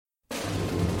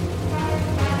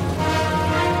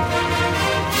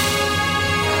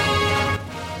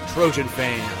Trojan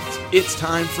fans. It's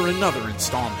time for another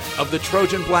installment of the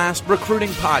Trojan Blast Recruiting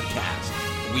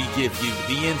Podcast. We give you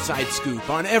the inside scoop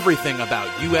on everything about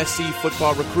USC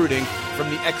football recruiting from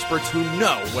the experts who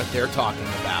know what they're talking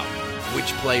about.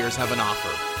 Which players have an offer,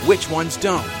 which ones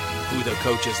don't, who the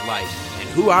coaches like, and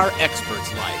who our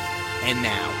experts like. And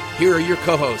now, here are your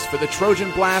co-hosts for the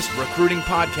Trojan Blast Recruiting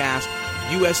Podcast,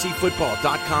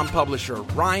 USCFootball.com publisher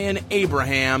Ryan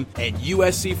Abraham and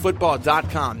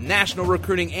USCFootball.com national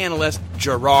recruiting analyst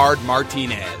Gerard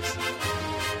Martinez.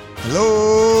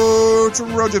 Hello,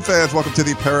 Trojan fans. Welcome to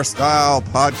the Peristyle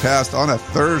Podcast on a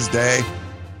Thursday.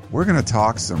 We're going to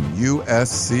talk some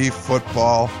USC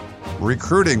football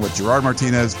recruiting with Gerard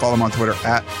Martinez. Follow him on Twitter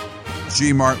at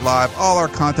GMartLive. All our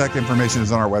contact information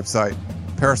is on our website,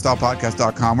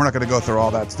 peristylepodcast.com. We're not going to go through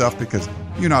all that stuff because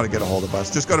you know how to get a hold of us.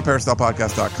 Just go to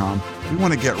peristylepodcast.com. We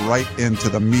want to get right into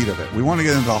the meat of it. We want to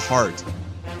get into the heart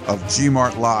of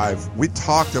GMart Live. We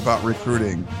talked about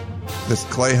recruiting this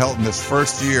Clay Helton this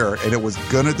first year, and it was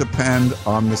going to depend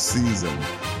on the season.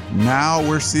 Now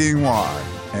we're seeing why,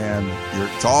 and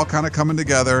it's all kind of coming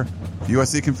together. If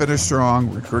USC can finish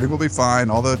strong, recruiting will be fine.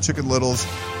 All the chicken littles,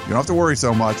 you don't have to worry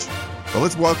so much. But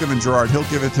let's welcome in Gerard. He'll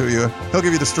give it to you. He'll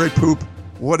give you the straight poop.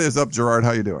 What is up, Gerard?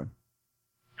 How you doing?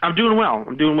 I'm doing well.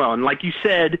 And like you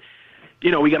said,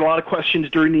 you know, we got a lot of questions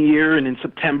during the year and in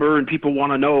September, and people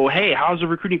want to know, hey, how's the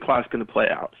recruiting class going to play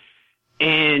out?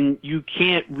 And you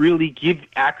can't really give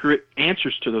accurate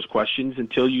answers to those questions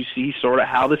until you see sort of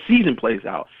how the season plays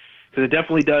out, because it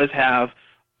definitely does have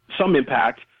some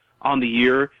impact on the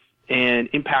year and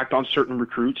impact on certain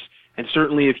recruits. And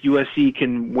certainly if USC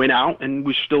can win out, and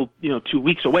we're still, 2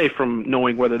 weeks away from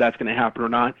knowing whether that's going to happen or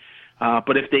not,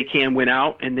 but if they can win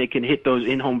out and they can hit those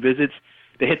in-home visits,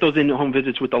 they hit those in-home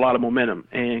visits with a lot of momentum.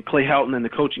 And Clay Helton and the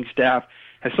coaching staff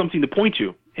has something to point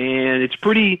to. And it's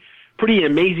pretty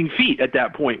amazing feat at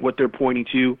that point, what they're pointing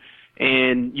to.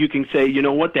 And you can say, you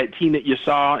know what, that team that you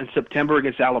saw in September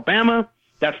against Alabama,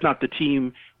 that's not the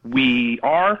team we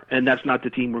are, and that's not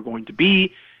the team we're going to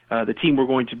be. The team we're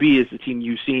going to be is the team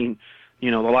you've seen,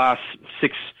 the last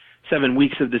 6-7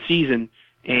 weeks of the season.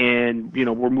 And,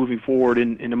 we're moving forward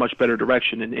in a much better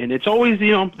direction. And it's always,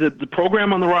 the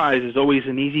program on the rise is always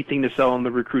an easy thing to sell on the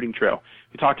recruiting trail.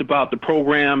 We talked about the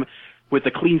program with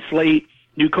a clean slate,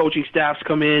 new coaching staffs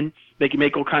come in, they can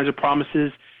make all kinds of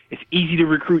promises. It's easy to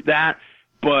recruit that,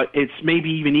 but it's maybe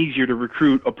even easier to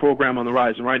recruit a program on the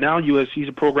rise. And right now, USC is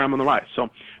a program on the rise. So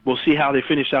we'll see how they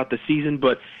finish out the season,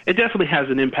 but it definitely has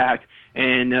an impact.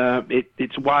 And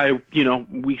it's why,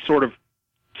 we sort of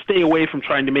stay away from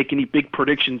trying to make any big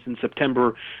predictions in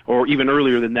September or even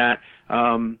earlier than that,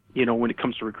 when it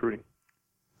comes to recruiting.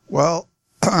 Well,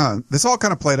 this all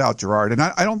kind of played out, Gerard, and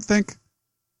I don't think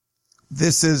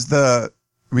this is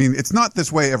it's not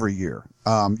this way every year.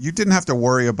 You didn't have to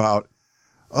worry about,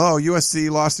 USC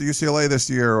lost to UCLA this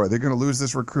year, or they're going to lose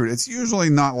this recruit. It's usually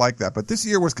not like that, but this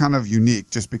year was kind of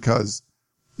unique just because,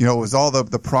 it was all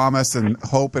the promise and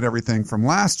hope and everything from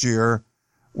last year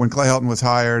when Clay Helton was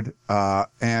hired,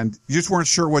 and you just weren't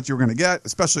sure what you were going to get,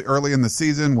 especially early in the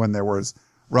season when there was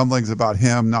rumblings about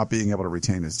him not being able to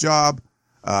retain his job.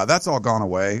 That's all gone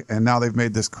away, and now they've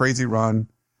made this crazy run.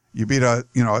 You beat a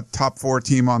top 4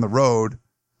 team on the road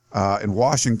in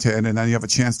Washington, and then you have a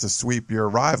chance to sweep your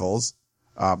rivals,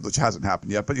 which hasn't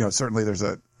happened yet. But certainly there's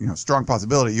a strong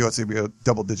possibility USC will be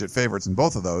double-digit favorites in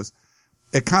both of those.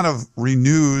 It kind of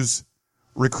renews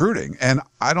recruiting, and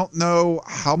I don't know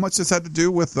how much this had to do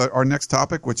with our next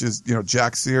topic, which is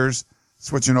Jack Sears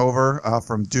switching over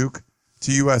from Duke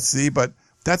to USC, but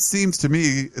that seems to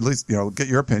me, at least get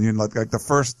your opinion, like the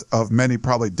first of many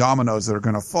probably dominoes that are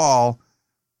going to fall.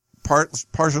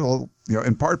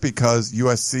 In part because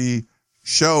USC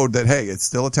showed that, hey, it's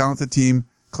still a talented team.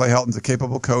 Clay Helton's a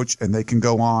capable coach, and they can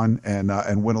go on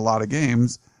and win a lot of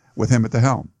games with him at the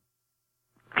helm.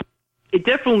 It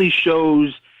definitely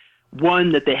shows,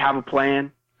 one, that they have a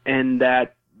plan, and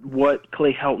that what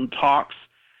Clay Helton talks,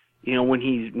 when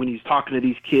he's talking to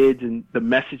these kids and the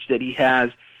message that he has,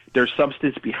 there's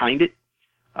substance behind it.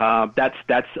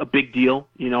 That's a big deal.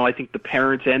 I think the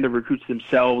parents and the recruits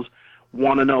themselves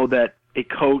want to know that a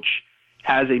coach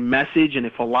has a message and a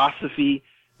philosophy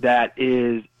that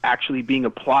is actually being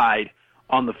applied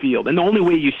on the field. And the only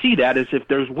way you see that is if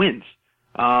there's wins.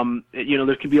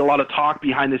 There can be a lot of talk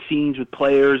behind the scenes with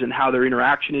players and how their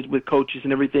interaction is with coaches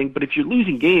and everything, but if you're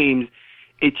losing games,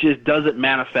 it just doesn't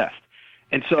manifest.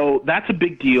 And so that's a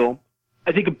big deal.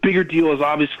 I think a bigger deal is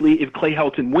obviously if Clay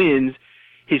Helton wins,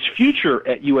 his future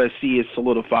at USC is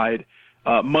solidified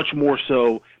much more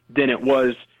so than it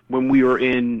was when we were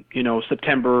in,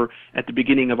 September at the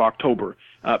beginning of October.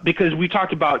 Because we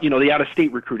talked about, the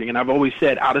out-of-state recruiting, and I've always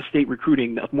said out-of-state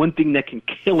recruiting, the one thing that can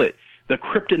kill it, the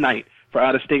kryptonite for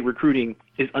out-of-state recruiting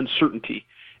is uncertainty.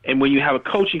 And when you have a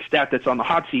coaching staff that's on the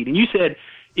hot seat, and you said,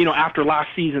 after last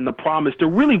season, the promise, there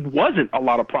really wasn't a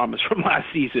lot of promise from last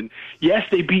season. Yes,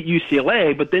 they beat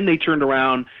UCLA, but then they turned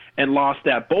around and lost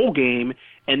that bowl game,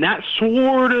 and that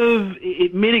sort of,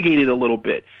 it mitigated a little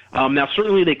bit. Now,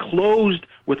 certainly they closed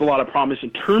with a lot of promise in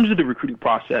terms of the recruiting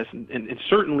process, and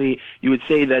certainly you would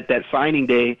say that signing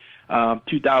day,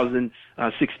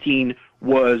 2016,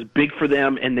 was big for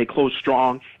them, and they closed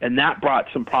strong, and that brought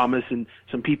some promise, and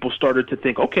some people started to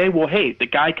think, okay, well, hey, the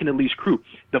guy can at least recruit.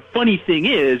 The funny thing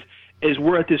is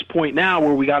we're at this point now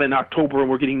where we got in October and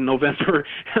we're getting November,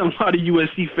 and a lot of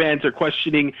USC fans are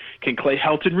questioning, can Clay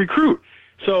Helton recruit?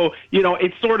 So,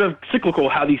 it's sort of cyclical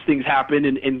how these things happen,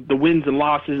 and the wins and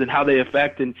losses and how they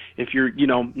affect. And if you're,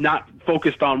 not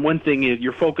focused on one thing,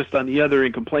 you're focused on the other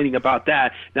and complaining about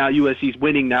that. Now USC's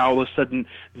winning. Now all of a sudden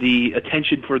the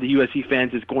attention for the USC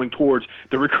fans is going towards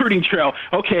the recruiting trail.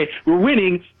 Okay, we're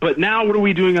winning, but now what are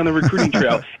we doing on the recruiting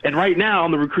trail? And right now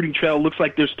on the recruiting trail, it looks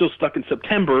like they're still stuck in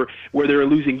September where they're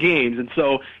losing games. And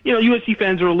so, USC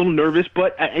fans are a little nervous,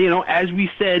 but, as we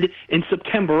said in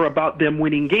September about them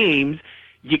winning games,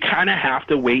 you kind of have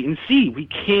to wait and see. We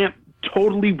can't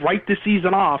totally write the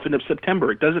season off in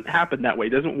September. It doesn't happen that way.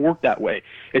 It doesn't work that way.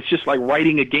 It's just like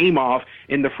writing a game off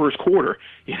in the first quarter.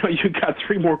 You've got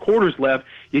 3 more quarters left.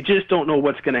 You just don't know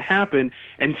what's going to happen.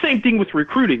 And same thing with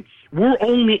recruiting. We're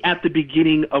only at the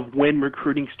beginning of when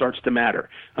recruiting starts to matter.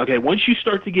 Okay, once you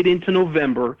start to get into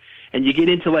November and you get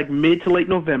into like mid to late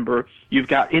November, you've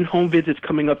got in-home visits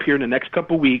coming up here in the next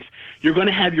couple weeks. You're going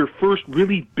to have your first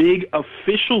really big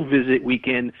official visit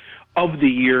weekend of the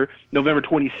year, November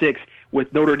 26th,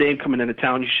 with Notre Dame coming into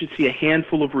town. You should see a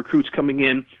handful of recruits coming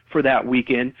in for that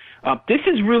weekend. This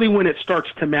is really when it starts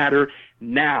to matter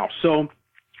now. So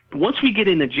once we get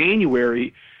into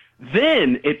January,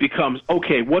 then it becomes,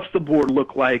 okay, what's the board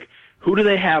look like? Who do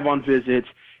they have on visits?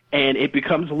 And it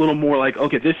becomes a little more like,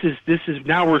 okay, this is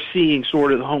now we're seeing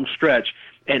sort of the home stretch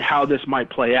and how this might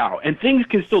play out. And things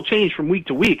can still change from week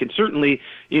to week. And certainly,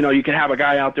 you can have a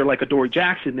guy out there like a Dory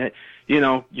Jackson that,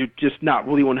 you're just not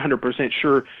really 100%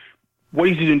 sure what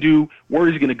he's going to do, where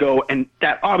he's going to go. And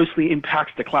that obviously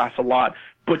impacts the class a lot.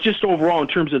 But just overall in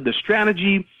terms of the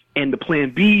strategy and the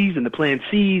plan Bs and the plan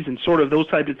Cs and sort of those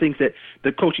types of things that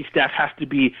the coaching staff has to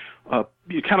be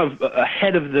kind of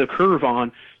ahead of the curve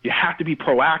on. You have to be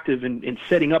proactive in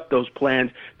setting up those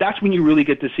plans. That's when you really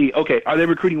get to see, okay, are they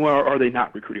recruiting well or are they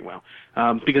not recruiting well?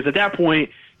 Because at that point,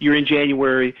 you're in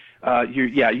January.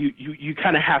 You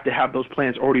kind of have to have those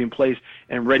plans already in place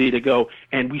and ready to go.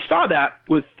 And we saw that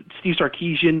with Steve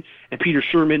Sarkisian and Peter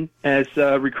Sherman as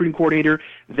recruiting coordinator.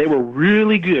 They were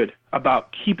really good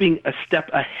about keeping a step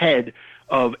ahead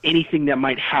of anything that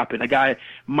might happen. A guy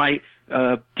might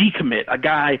decommit. A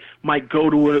guy might go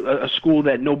to a school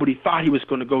that nobody thought he was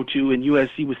going to go to, and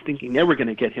USC was thinking they were going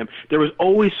to get him. There was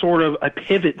always sort of a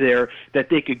pivot there that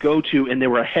they could go to, and they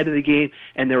were ahead of the game,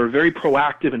 and they were very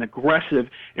proactive and aggressive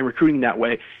in recruiting that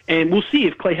way. And we'll see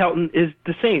if Clay Helton is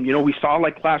the same. We saw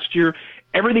like last year,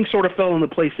 everything sort of fell into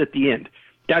place at the end.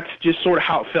 That's just sort of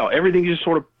how it felt. Everything just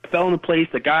sort of fell into place.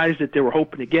 The guys that they were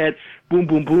hoping to get, boom,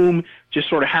 boom, boom, just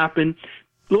sort of happened.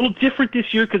 A little different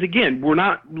this year because, again, we're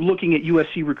not looking at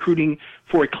USC recruiting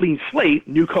for a clean slate,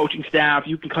 new coaching staff.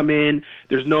 You can come in.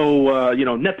 There's no,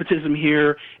 nepotism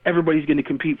here. Everybody's going to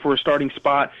compete for a starting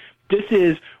spot. This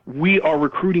is we are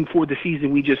recruiting for the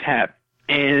season we just had,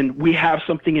 and we have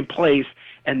something in place,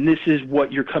 and this is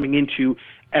what you're coming into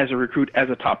as a recruit, as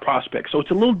a top prospect. So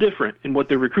it's a little different in what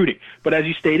they're recruiting. But as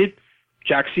you stated,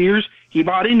 Jack Sears, he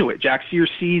bought into it. Jack Sears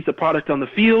sees the product on the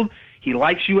field. He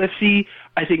likes USC.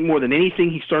 I think more than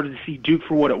anything, he started to see Duke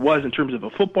for what it was in terms of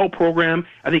a football program.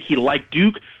 I think he liked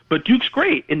Duke, but Duke's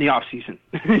great in the offseason.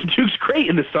 Duke's great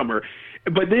in the summer.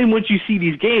 But then once you see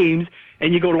these games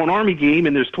and you go to an Army game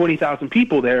and there's 20,000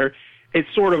 people there,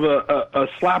 it's sort of a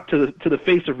slap to the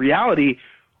face of reality.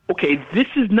 Okay, this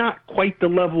is not quite the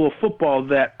level of football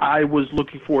that I was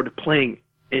looking forward to playing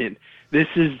in. This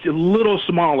is a little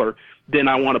smaller than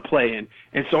I want to play in.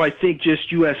 And so I think just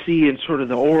USC and sort of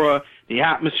the aura, the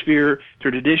atmosphere,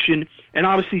 tradition, and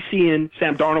obviously seeing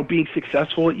Sam Darnold being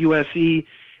successful at USC,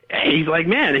 he's like,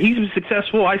 man, he's been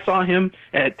successful. I saw him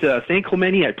at San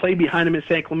Clemente. I played behind him at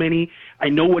San Clemente. I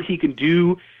know what he can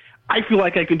do. I feel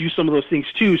like I can do some of those things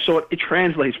too, so it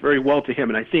translates very well to him.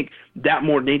 And I think that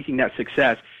more than anything, that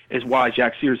success is why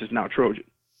Jack Sears is now Trojan.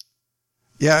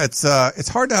 Yeah, it's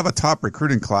hard to have a top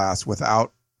recruiting class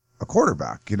without a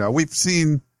quarterback. We've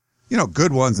seen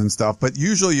good ones and stuff, but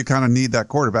usually you kind of need that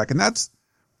quarterback. And that's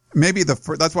maybe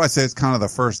that's why I say it's kind of the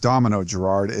first domino,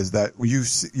 Gerard, is that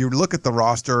you look at the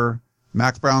roster,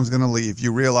 Max Brown's going to leave.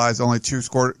 You realize only 2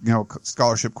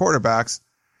 scholarship quarterbacks,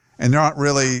 and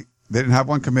they didn't have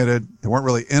one committed. They weren't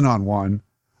really in on one.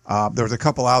 There was a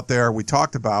couple out there we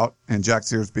talked about, and Jack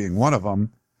Sears being one of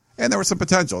them. And there was some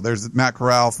potential. There's Matt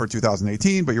Corral for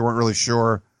 2018, but you weren't really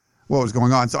sure what was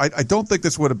going on. So I don't think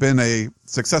this would have been a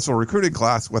successful recruiting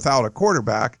class without a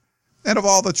quarterback. And of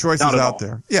all the choices out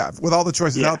there, with all the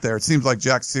choices out there, it seems like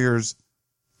Jack Sears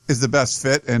is the best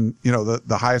fit and,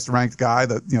 the highest ranked guy,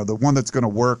 the one that's going to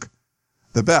work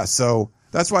the best. So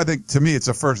that's why I think, to me, it's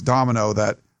a first domino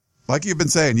that, like you've been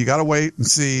saying, you got to wait and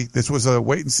see. This was a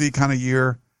wait and see kind of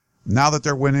year. Now that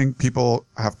they're winning, people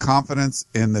have confidence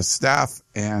in the staff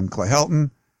and Clay Helton,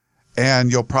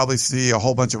 and you'll probably see a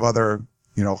whole bunch of other,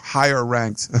 higher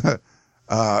ranked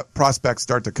prospects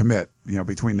start to commit,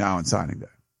 between now and signing day.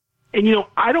 And,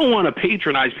 I don't want to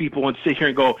patronize people and sit here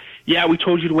and go, yeah, we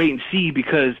told you to wait and see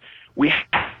because we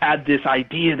had this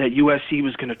idea that USC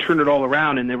was going to turn it all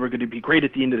around and they were going to be great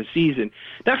at the end of the season.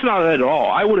 That's not it at all.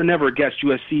 I would have never guessed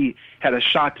USC had a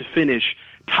shot to finish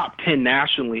top 10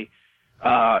 nationally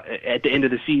at the end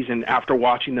of the season after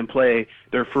watching them play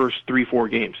their first 3-4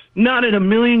 games. Not in a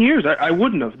million years. I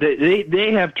wouldn't have.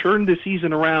 They have turned the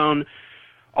season around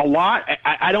a lot.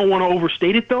 I don't want to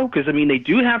overstate it, though, because, they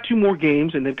do have 2 more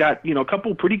games, and they've got, a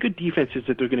couple pretty good defenses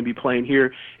that they're going to be playing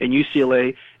here in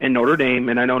UCLA and Notre Dame.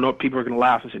 And I know people are going to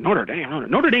laugh and say, Notre Dame?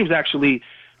 Notre Dame's actually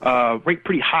ranked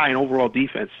pretty high in overall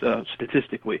defense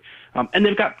statistically. And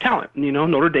they've got talent.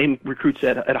 Notre Dame recruits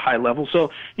at a high level.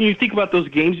 So you think about those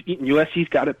games, USC's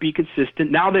got to be consistent.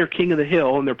 Now they're king of the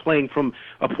hill, and they're playing from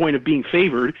a point of being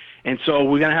favored. And so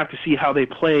we're going to have to see how they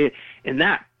play in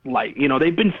that light.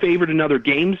 They've been favored in other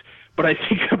games, but I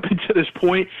think up until this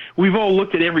point, we've all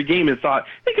looked at every game and thought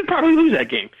they could probably lose that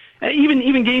game.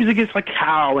 Even games against like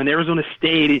Cal and Arizona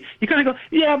State, you kind of go,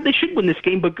 yeah, they should win this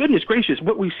game, but goodness gracious,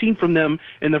 what we've seen from them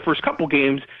in the first couple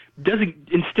games doesn't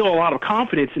instill a lot of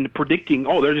confidence in predicting,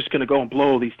 they're just going to go and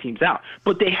blow these teams out.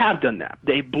 But they have done that.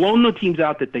 They've blown the teams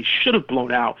out that they should have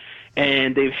blown out,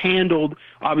 and they've handled,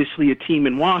 obviously, a team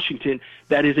in Washington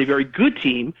that is a very good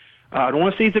team. I don't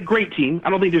want to say it's a great team. I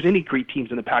don't think there's any great teams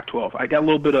in the Pac-12. I got a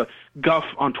little bit of guff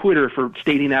on Twitter for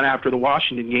stating that after the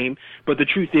Washington game, but the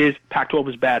truth is Pac-12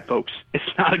 is bad, folks. It's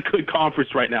not a good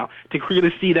conference right now. To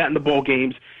really see that in the bowl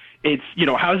games, it's,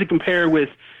 how does it compare with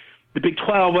the Big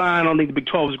 12? I don't think the Big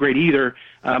 12 is great either.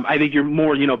 I think you're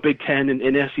more, Big 10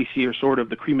 and SEC are sort of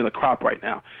the cream of the crop right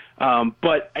now.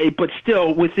 But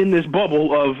still, within this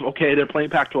bubble of, okay, they're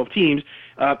playing Pac-12 teams,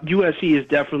 USC is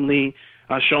definitely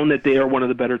shown that they are one of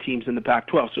the better teams in the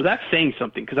Pac-12. So that's saying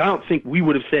something, because I don't think we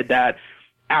would have said that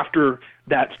after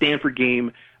that Stanford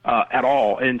game at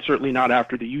all, and certainly not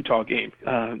after the Utah game.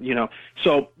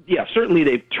 So, yeah, certainly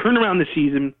they've turned around the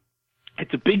season.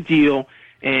 It's a big deal,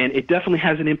 and it definitely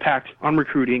has an impact on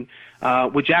recruiting.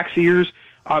 With Jack Sears,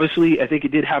 obviously, I think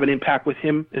it did have an impact with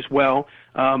him as well.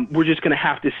 We're just going to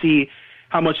have to see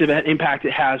how much of an impact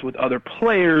it has with other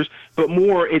players, but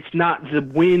more, it's not the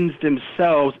wins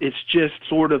themselves, it's just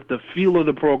sort of the feel of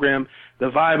the program,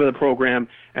 the vibe of the program,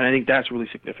 and I think that's really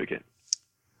significant.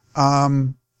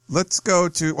 Let's go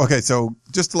to, so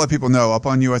just to let people know, up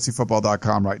on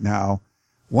USCfootball.com right now,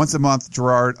 once a month,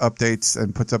 Gerard updates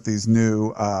and puts up these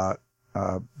new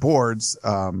boards,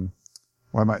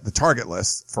 the target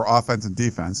list for offense and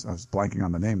defense. I was blanking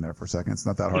on the name there for a second. It's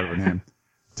not that hard of a name.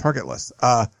 Target list.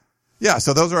 Yeah,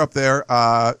 so those are up there.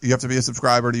 You have to be a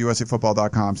subscriber to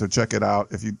USCfootball.com, so check it out.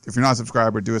 If you're not a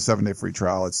subscriber, do a 7-day free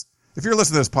trial. If you're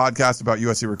listening to this podcast about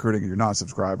USC recruiting and you're not a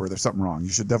subscriber, there's something wrong. You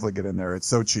should definitely get in there. It's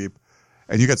so cheap,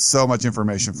 and you get so much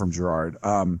information from Gerard.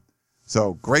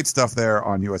 So great stuff there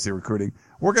on USC recruiting.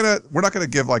 We're not gonna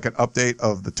give like an update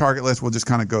of the target list. We'll just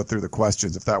kind of go through the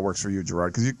questions if that works for you,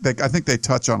 Gerard, because I think they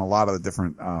touch on a lot of the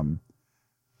different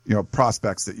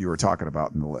prospects that you were talking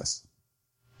about in the list.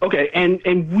 Okay,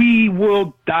 and we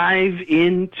will dive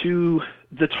into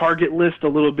the target list a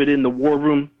little bit in the War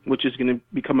Room, which is going to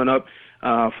be coming up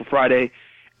for Friday.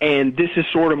 And this is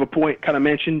sort of a point kind of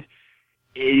mentioned.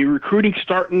 Recruiting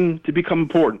starting to become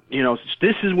important.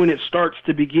 This is when it starts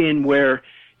to begin where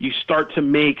you start to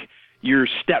make your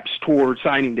steps toward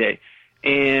signing day.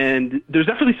 And there's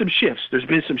definitely some shifts. There's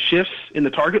been some shifts in the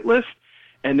target list,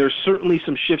 and there's certainly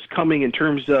some shifts coming in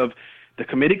terms of the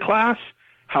committed class,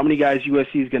 how many guys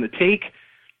USC is going to take.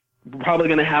 We're probably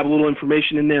going to have a little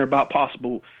information in there about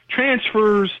possible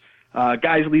transfers,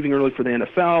 guys leaving early for the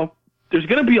NFL. There's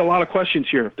going to be a lot of questions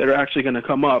here that are actually going to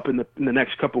come up in the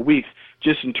next couple of weeks,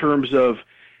 just in terms of,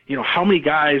 how many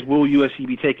guys will USC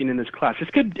be taking in this class? This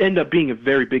could end up being a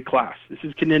very big class.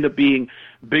 Can end up being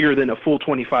bigger than a full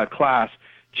 25 class,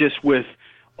 just with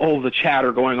all the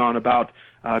chatter going on about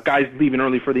guys leaving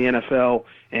early for the NFL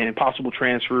and possible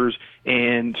transfers.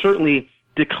 And certainly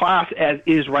the class as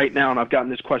is right now, and I've gotten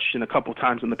this question a couple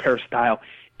times in the peristyle,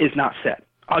 is not set.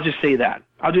 I'll just say that.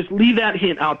 I'll just leave that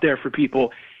hint out there for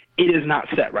people. It is not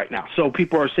set right now. So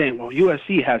people are saying, well,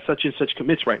 USC has such and such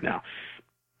commits right now.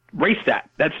 Race that.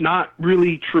 That's not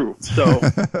really true. So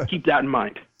keep that in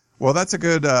mind. Well, that's a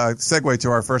good segue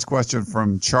to our first question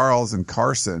from Charles and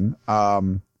Carson.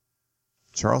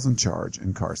 Charles in Charge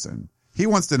in Carson. He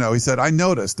wants to know, he said, I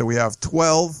noticed that we have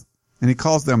 12, and he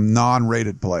calls them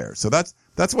non-rated players. So that's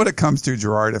what it comes to,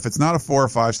 Gerard. If it's not a 4 or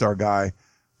 5 star guy,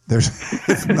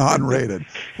 it's non-rated,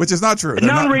 which is not true. A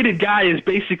non-rated guy is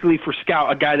basically for scout,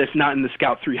 a guy that's not in the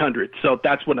Scout 300. So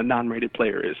that's what a non-rated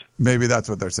player is. Maybe that's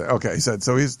what they're saying. Okay, he said,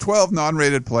 so he's 12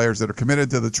 non-rated players that are committed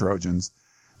to the Trojans.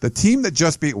 The team that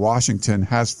just beat Washington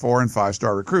has 4 and 5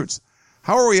 star recruits.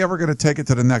 How are we ever going to take it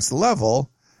to the next level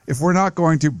if we're not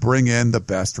going to bring in the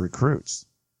best recruits?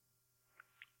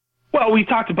 Well, we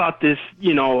talked about this,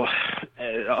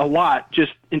 a lot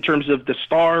just in terms of the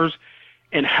stars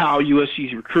and how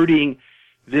USC's recruiting.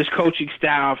 This coaching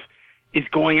staff is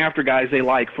going after guys they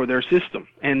like for their system,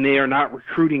 and they are not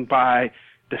recruiting by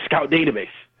the scout database.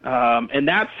 And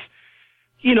that's,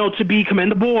 to be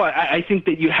commendable. I think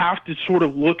that you have to sort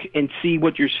of look and see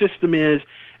what your system is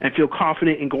and feel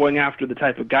confident in going after the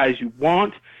type of guys you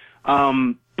want.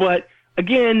 But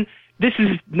again, this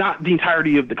is not the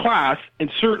entirety of the class,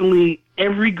 and certainly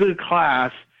every good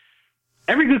class,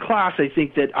 I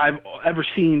think that I've ever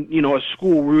seen, a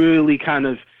school really kind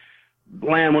of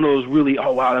land one of those really,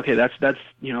 oh wow, okay, that's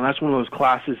one of those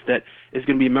classes that is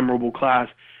going to be a memorable class.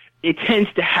 It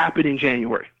tends to happen in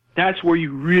January. That's where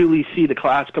you really see the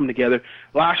class come together.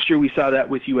 Last year we saw that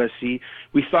with USC.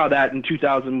 We saw that in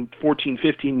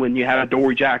 2014-15 when you had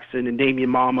Adoree Jackson and Damian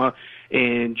Mama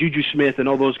and Juju Smith and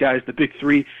all those guys, the big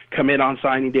three, come in on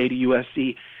signing day to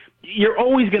USC. You're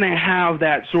always going to have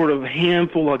that sort of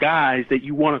handful of guys that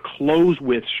you want to close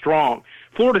with strong.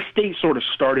 Florida State sort of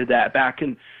started that back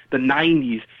in the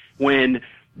 90s when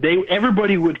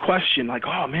everybody would question, like,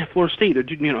 oh, man, Florida State,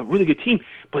 they're a really good team,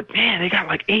 but, man, they got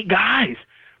like 8 guys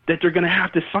that they're going to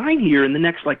have to sign here in the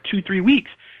next, 2-3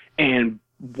 weeks. And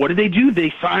what did they do?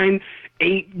 They signed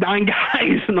 8-9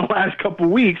 guys in the last couple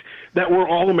of weeks that were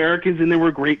All-Americans, and they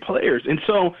were great players. And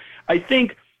so I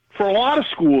think for a lot of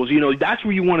schools, that's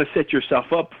where you want to set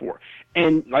yourself up for.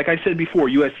 And like I said before,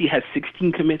 USC has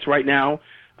 16 commits right now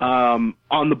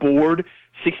on the board,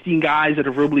 16 guys that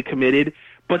are verbally committed.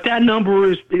 But that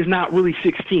number is not really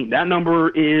 16. That number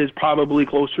is probably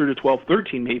closer to 12,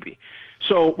 13 maybe.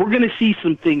 So we're going to see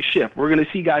some things shift. We're going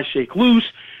to see guys shake loose.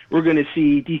 We're going to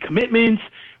see decommitments.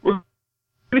 We're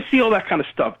going to see all that kind of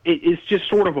stuff. It's just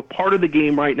sort of a part of the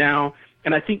game right now,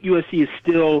 and I think USC is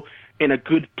still in a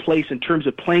good place in terms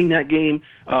of playing that game.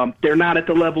 They're not at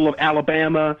the level of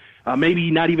Alabama,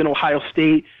 maybe not even Ohio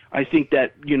State. I think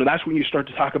that, that's when you start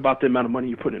to talk about the amount of money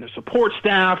you put in a support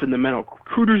staff and the amount of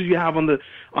recruiters you have on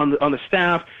the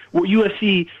staff. Where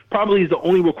USC probably is the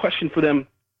only real question for them.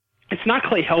 It's not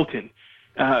Clay Helton.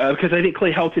 Because I think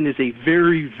Clay Helton is a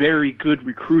very, very good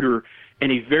recruiter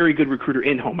and a very good recruiter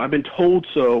in-home. I've been told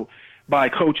so by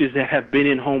coaches that have been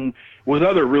in-home with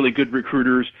other really good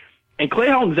recruiters. And Clay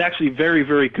Helton is actually very,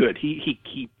 very good.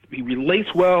 He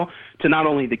relates well to not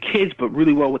only the kids, but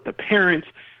really well with the parents.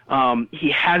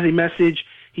 He has a message.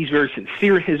 He's very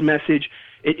sincere in his message.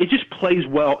 It just plays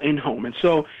well in-home. And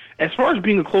so as far as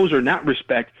being a closer in that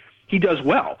respect, he does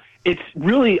well. It's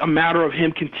really a matter of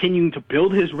him continuing to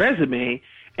build his resume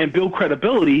and build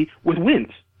credibility with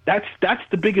wins. That's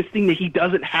the biggest thing that he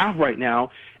doesn't have right now.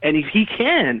 And if he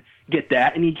can get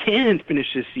that and he can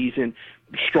finish this season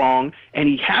strong and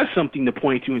he has something to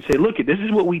point to and say, look, this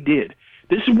is what we did.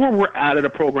 This is where we're at a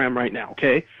program right now,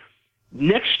 okay?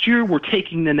 Next year, we're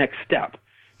taking the next step.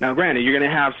 Now, granted, you're going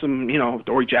to have some,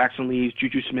 Adoree Jackson leaves,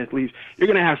 Juju Smith leaves. You're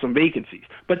going to have some vacancies.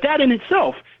 But that in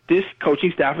itself, this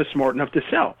coaching staff is smart enough to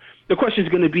sell. The question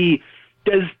is going to be,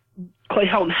 does Clay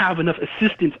Helton have enough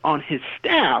assistants on his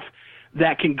staff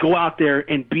that can go out there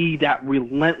and be that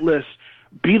relentless,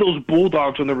 be those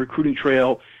bulldogs on the recruiting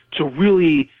trail to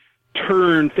really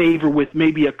turn favor with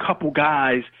maybe a couple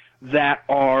guys that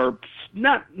are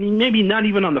maybe not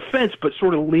even on the fence, but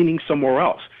sort of leaning somewhere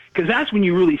else? Because that's when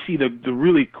you really see the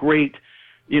really great,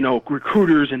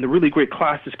 recruiters and the really great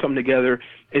classes come together,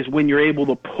 is when you're able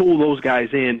to pull those guys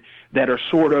in that are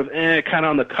sort of kind of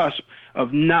on the cusp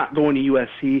of not going to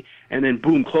USC and then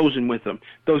boom, closing with them.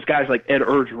 Those guys like Ed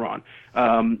Orgeron.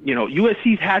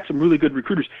 USC's had some really good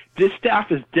recruiters. This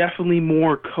staff is definitely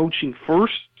more coaching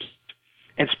first,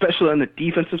 and especially on the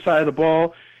defensive side of the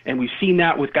ball. And we've seen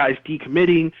that with guys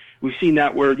decommitting. We've seen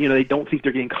that where, they don't think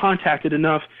they're getting contacted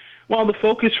enough. Well, the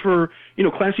focus for,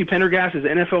 Clancy Pendergast is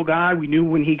an NFL guy. We knew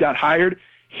when he got hired,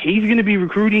 he's going to be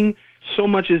recruiting so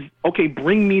much as, okay,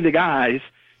 bring me the guys,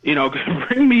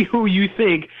 bring me who you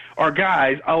think are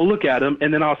guys. I'll look at them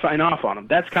and then I'll sign off on them.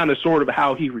 That's kind of sort of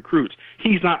how he recruits.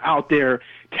 He's not out there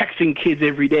texting kids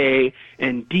every day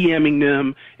and DMing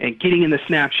them and getting in the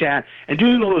Snapchat and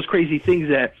doing all those crazy things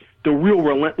that the real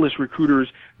relentless recruiters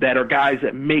that are guys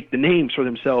that make the names for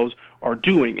themselves are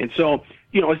doing. And so,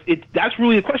 that's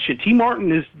really the question. T.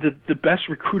 Martin is the best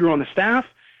recruiter on the staff,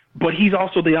 but he's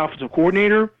also the offensive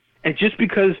coordinator. And just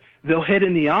because they'll head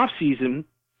in the off season,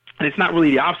 and it's not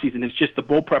really the off season, it's just the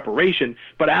bowl preparation,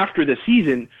 but after the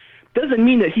season, doesn't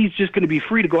mean that he's just going to be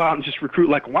free to go out and just recruit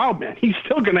like a wild man. He's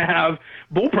still going to have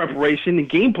bowl preparation and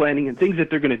game planning and things that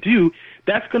they're going to do.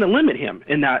 That's going to limit him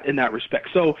in that respect.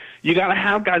 So you got to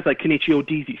have guys like Kenichi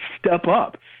Odisi step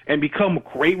up and become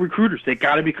great recruiters. They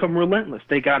got to become relentless.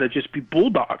 They got to just be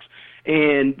bulldogs.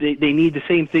 And they need the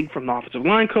same thing from the offensive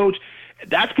line coach.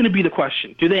 That's going to be the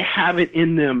question. Do they have it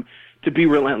in them to be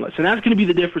relentless? And that's going to be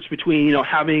the difference between,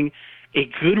 having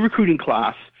a good recruiting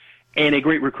class and a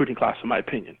great recruiting class, in my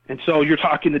opinion. And so you're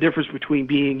talking the difference between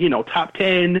being, top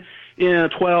 10,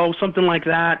 12, something like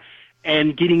that,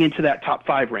 and getting into that top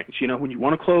 5 range. When you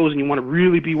want to close and you want to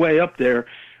really be way up there,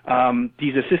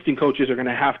 these assistant coaches are going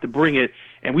to have to bring it.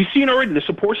 And we've seen already the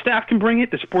support staff can bring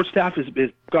it. The support staff has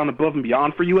gone above and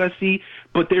beyond for USC,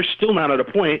 but they're still not at a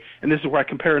point, and this is where I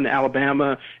compare them to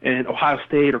Alabama and Ohio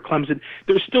State or Clemson.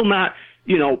 They're still not,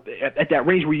 at that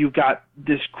range where you've got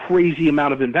this crazy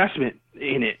amount of investment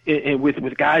in it, and with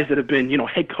guys that have been,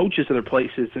 head coaches of their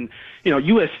places. And,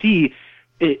 USC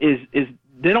is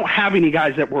they don't have any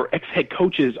guys that were ex-head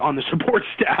coaches on the support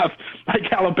staff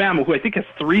like Alabama, who I think has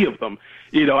 3 of them.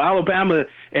 Alabama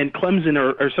and Clemson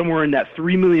are somewhere in that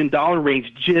 $3 million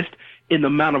range just in the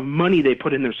amount of money they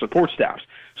put in their support staffs.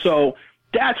 So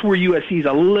that's where USC is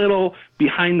a little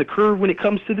behind the curve when it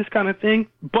comes to this kind of thing.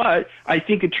 But I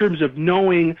think in terms of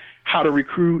knowing how to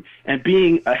recruit and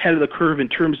being ahead of the curve in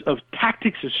terms of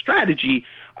tactics and strategy,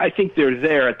 I think they're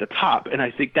there at the top, and I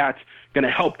think that's going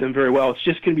to help them very well. It's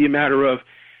just going to be a matter of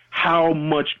how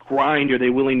much grind are they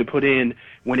willing to put in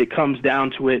when it comes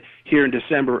down to it here in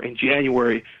December and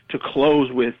January to close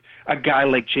with a guy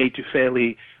like Jay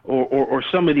Tufele or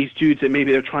some of these dudes that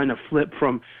maybe they're trying to flip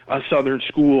from a Southern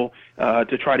school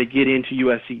to try to get into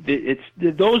USC.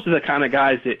 Those are the kind of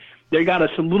guys that they got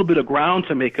us a little bit of ground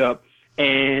to make up,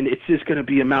 and it's just going to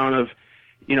be amount of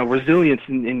resilience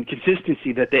and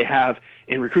consistency that they have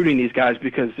in recruiting these guys,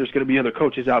 because there's going to be other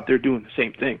coaches out there doing the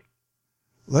same thing.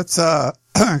 Let's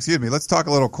let's talk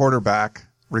a little quarterback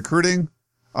recruiting.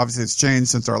 Obviously, it's changed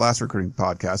since our last recruiting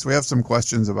podcast. We have some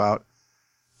questions about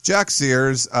Jack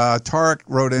Sears. Tarek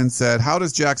wrote in, said, how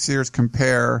does Jack Sears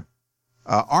compare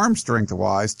arm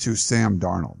strength-wise to Sam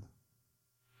Darnold?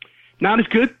 Not as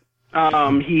good.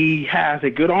 He has a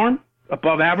good arm,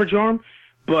 above average arm,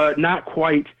 but not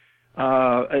quite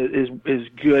as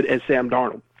good as Sam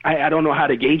Darnold. I don't know how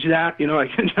to gauge that. I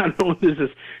don't know if there's a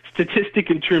statistic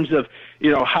in terms of,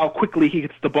 how quickly he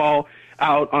gets the ball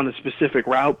out on a specific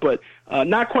route, but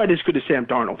not quite as good as Sam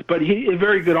Darnold. But a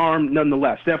very good arm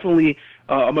nonetheless. Definitely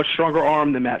a much stronger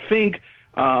arm than Matt Fink,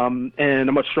 and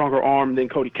a much stronger arm than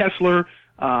Cody Kessler,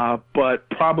 but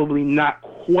probably not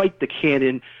quite the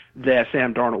cannon that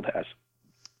Sam Darnold has.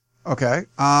 Okay.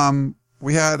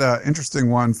 We had an interesting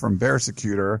one from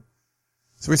Bearsecutor.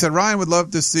 So we said, Ryan would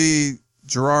love to see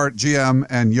Gerard GM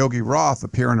and Yogi Roth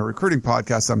appear on a recruiting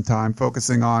podcast sometime,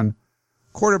 focusing on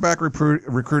quarterback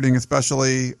recruiting,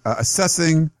 especially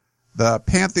assessing the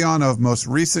pantheon of most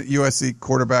recent USC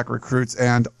quarterback recruits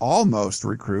and almost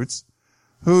recruits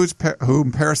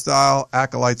whom Peristyle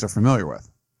acolytes are familiar with.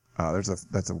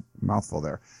 That's a mouthful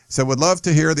there. So would love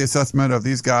to hear the assessment of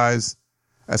these guys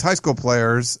as high school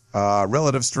players,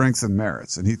 relative strengths and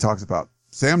merits. And he talks about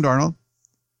Sam Darnold,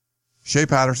 Shea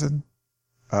Patterson,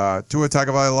 Tua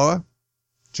Tagovailoa,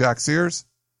 Jack Sears,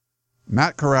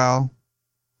 Matt Corral,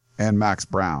 and Max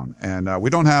Brown. And we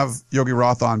don't have Yogi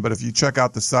Roth on, but if you check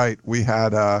out the site, we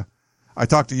had I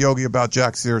talked to Yogi about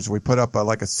Jack Sears. We put up a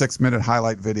 6-minute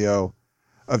highlight video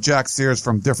of Jack Sears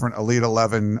from different Elite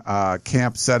 11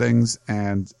 camp settings,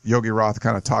 and Yogi Roth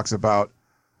kind of talks about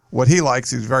what he likes.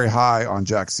 He's very high on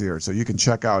Jack Sears, so you can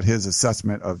check out his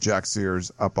assessment of Jack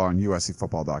Sears up on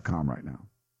USCFootball.com right now.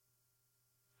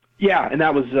 Yeah, and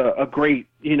that was a great,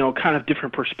 kind of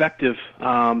different perspective,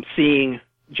 seeing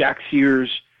Jack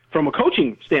Sears from a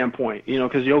coaching standpoint,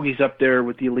 because Yogi's up there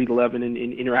with the Elite 11 and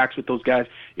interacts with those guys,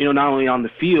 not only on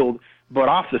the field, but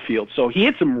off the field. So he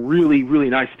had some really, really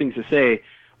nice things to say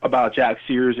about Jack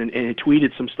Sears and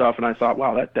tweeted some stuff, and I thought,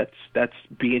 wow, that's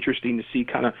be interesting to see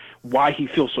kind of why he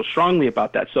feels so strongly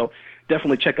about that. So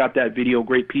definitely check out that video,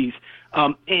 great piece.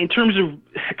 In terms of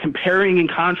comparing and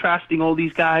contrasting all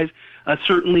these guys,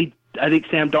 certainly I think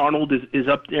Sam Darnold is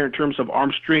up there in terms of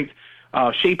arm strength.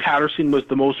 Shea Patterson was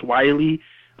the most wily.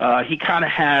 He kind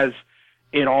of has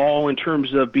it all in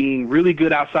terms of being really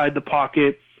good outside the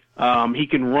pocket. He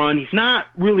can run. He's not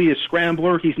really a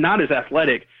scrambler. He's not as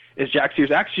athletic as Jack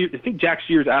Sears. Actually, I think Jack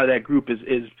Sears out of that group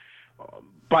is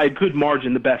by a good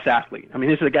margin the best athlete. I mean,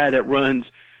 this is a guy that runs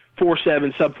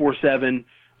 4.7, sub 4.7,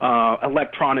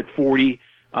 electronic 40.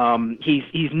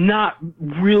 He's not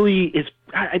really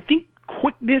I think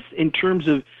quickness in terms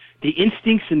of the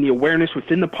instincts and the awareness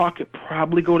within the pocket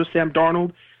probably go to Sam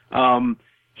Darnold.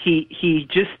 He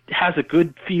just has a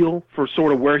good feel for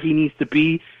sort of where he needs to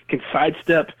be, can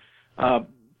sidestep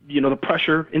the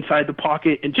pressure inside the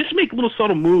pocket and just make little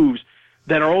subtle moves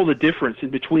that are all the difference in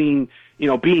between,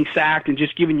 being sacked and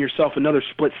just giving yourself another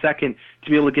split second to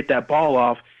be able to get that ball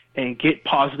off and get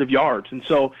positive yards. And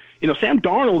so, Sam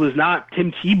Darnold is not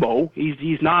Tim Tebow.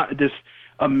 He's not this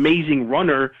amazing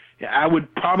runner. I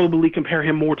would probably compare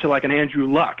him more to like an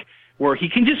Andrew Luck, where he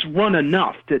can just run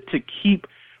enough to keep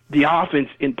the offense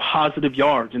in positive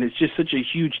yards. And it's just such a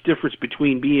huge difference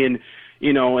between being,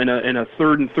 in a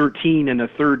 3rd and 13 and a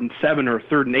 3rd and 7 or a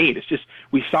 3rd and 8. It's just,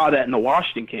 we saw that in the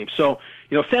Washington game. So,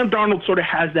 Sam Darnold sort of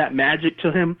has that magic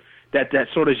to him, that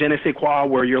sort of je ne sais quoi,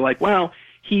 where you're like, well,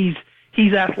 he's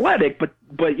athletic, but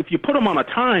if you put him on a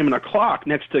time and a clock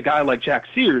next to a guy like Jack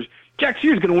Sears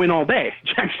is going to win all day.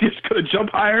 Jack Sears is going to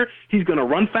jump higher. He's going to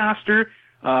run faster.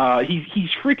 He's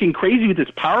freaking crazy with his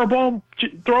Powerball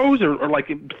throws, or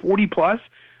like 40 plus.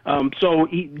 So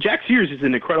Jack Sears is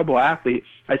an incredible athlete.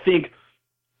 I think,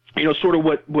 sort of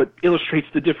what illustrates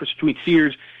the difference between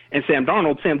Sears and Sam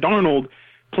Darnold. Sam Darnold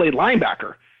played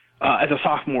linebacker as a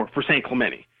sophomore for San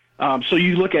Clemente. So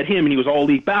you look at him, and he was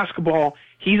all-league basketball.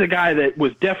 He's a guy that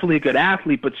was definitely a good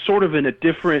athlete, but sort of in a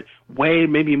different way,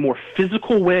 maybe a more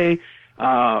physical way,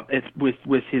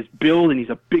 with his build, and he's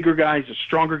a bigger guy, he's a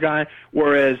stronger guy.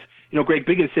 Whereas, Greg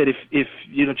Biggins said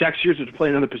if Jack Sears was to play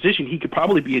another position, he could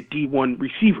probably be a D1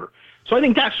 receiver. So I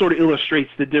think that sort of illustrates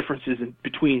the differences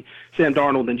between Sam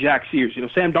Darnold and Jack Sears.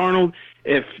 Sam Darnold,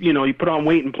 if he put on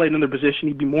weight and played another position,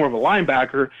 he'd be more of a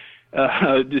linebacker.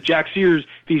 Jack Sears,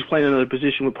 if he's playing another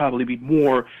position, would probably be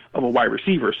more of a wide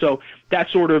receiver. So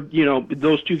that's sort of,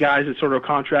 those two guys is sort of a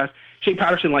contrast. Shea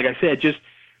Patterson, like I said, just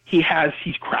he's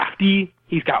crafty,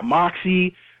 he's got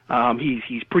moxie,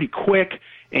 he's pretty quick,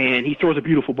 and he throws a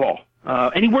beautiful ball.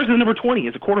 And he wears the number 20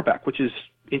 as a quarterback, which is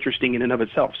interesting in and of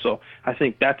itself. So I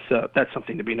think that's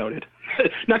something to be noted.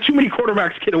 Not too many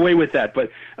quarterbacks get away with that, but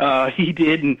he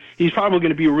did, and he's probably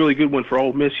going to be a really good one for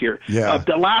Ole Miss here. Yeah.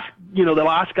 The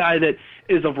last guy that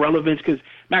is of relevance, because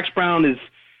Max Brown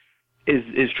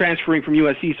is transferring from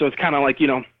USC, so it's kind of like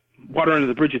water under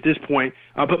the bridge at this point.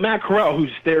 But Matt Corral,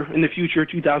 who's there in the future,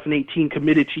 2018,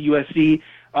 committed to USC.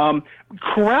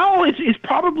 Corral is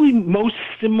probably most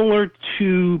similar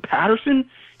to Patterson,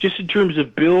 just in terms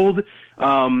of build,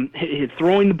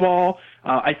 throwing the ball.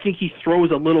 I think he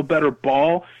throws a little better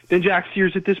ball than Jack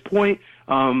Sears at this point.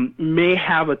 May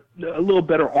have a little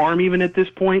better arm even at this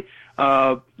point.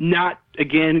 Not,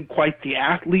 again, quite the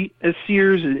athlete as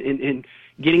Sears in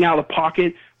getting out of the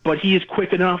pocket, but he is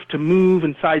quick enough to move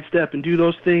and sidestep and do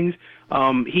those things.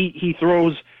 He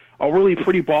throws a really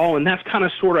pretty ball, and that's kind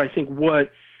of sort of, I think,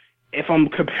 what, if I'm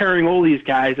comparing all these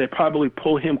guys, I'd probably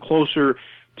pull him closer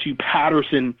to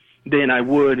Patterson than I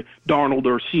would Darnold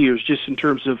or Sears, just in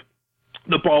terms of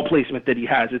the ball placement that he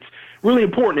has. It's really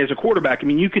important as a quarterback. I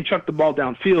mean, you can chuck the ball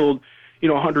downfield,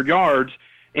 100 yards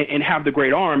and have the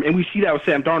great arm. And we see that with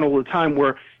Sam Darnold all the time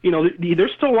where,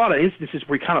 there's still a lot of instances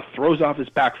where he kind of throws off his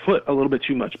back foot a little bit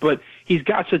too much, but he's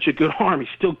got such a good arm. He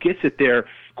still gets it there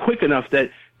quick enough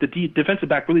that the defensive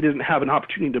back really doesn't have an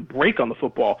opportunity to break on the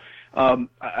football.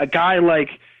 A guy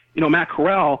like, Matt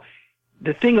Corral,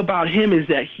 the thing about him is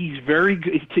that he's very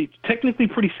good, he's technically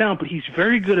pretty sound, but he's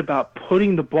very good about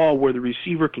putting the ball where the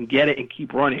receiver can get it and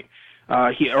keep running,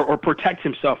 or protect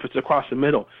himself if it's across the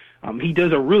middle. He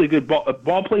does a really good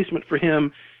ball placement for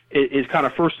him is kind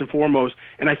of first and foremost,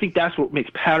 and I think that's what makes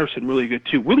Patterson really good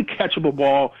too. Really catchable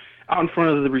ball out in front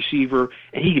of the receiver,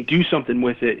 and he can do something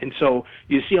with it. And so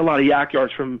you see a lot of yak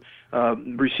yards from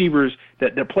receivers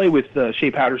that play with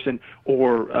Shea Patterson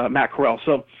or Matt Corral.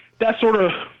 So that's sort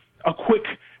of a quick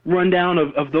rundown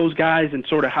of those guys and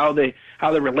sort of how they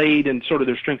relate and sort of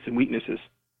their strengths and weaknesses.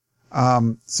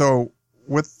 So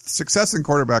with success in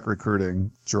quarterback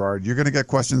recruiting, Gerard, you're going to get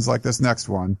questions like this next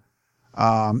one.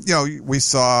 We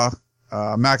saw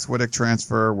Max Wittick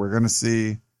transfer. We're going to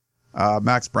see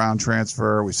Max Brown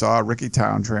transfer. We saw Ricky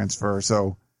Town transfer.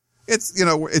 So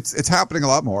it's happening a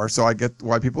lot more. So I get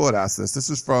why people would ask this. This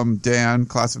is from Dan,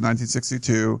 class of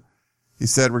 1962. He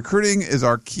said, recruiting is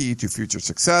our key to future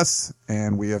success,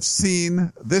 and we have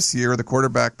seen this year the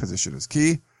quarterback position is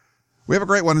key. We have a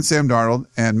great one in Sam Darnold,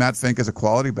 and Matt Fink is a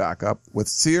quality backup. With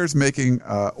Sears making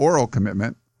oral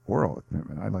commitment,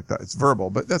 I like that. It's verbal,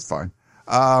 but that's fine.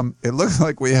 It looks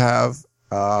like we have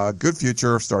a good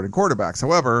future of starting quarterbacks.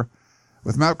 However,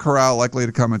 with Matt Corral likely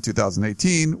to come in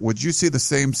 2018, would you see the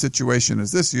same situation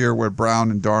as this year where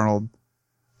Brown and Darnold,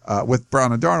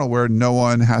 where no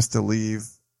one has to leave,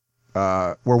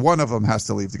 where one of them has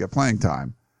to leave to get playing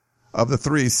time? Of the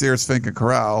three, Sears, Fink, and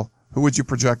Corral, who would you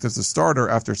project as the starter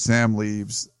after Sam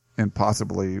leaves in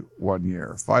possibly 1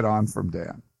 year? Fight on from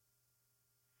Dan.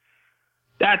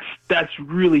 That's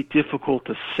really difficult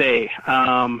to say.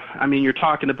 You're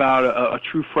talking about a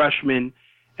true freshman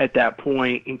at that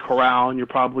point in Corral, and you're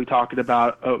probably talking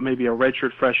about maybe a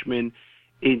redshirt freshman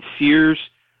in Sears.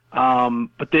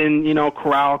 But then,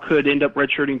 Corral could end up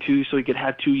redshirting too, so he could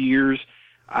have 2 years.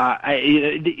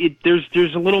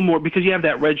 There's a little more, because you have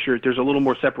that redshirt, there's a little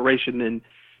more separation than,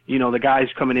 the guys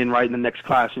coming in right in the next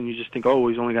class, and you just think, oh,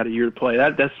 he's only got a year to play.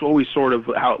 That's always sort of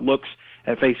how it looks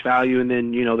at face value, and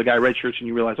then, the guy redshirts and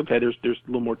you realize, okay, there's a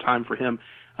little more time for him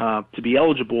to be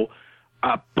eligible.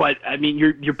 But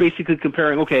you're basically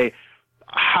comparing, okay,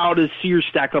 how does Sears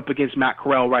stack up against Matt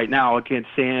Corral right now against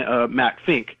Matt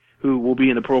Fink, who will be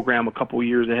in the program a couple of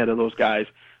years ahead of those guys?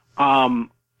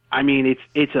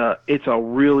 It's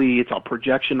a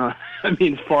projection.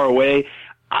 It's far away.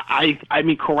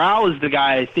 Corral is the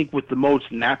guy I think with the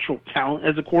most natural talent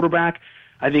as a quarterback.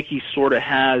 I think he sort of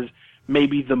has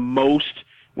maybe the most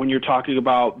when you're talking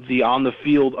about the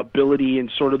on-the-field ability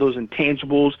and sort of those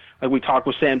intangibles, like we talked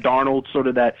with Sam Darnold, sort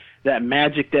of that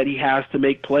magic that he has to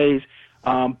make plays.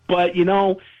 But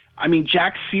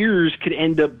Jack Sears could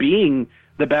end up being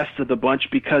the best of the bunch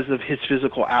because of his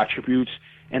physical attributes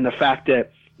and the fact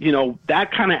that,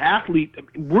 that kind of athlete,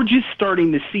 we're just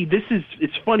starting to see.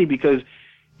 It's funny because,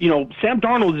 Sam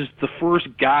Darnold is the first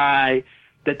guy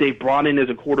that they brought in as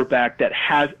a quarterback that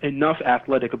has enough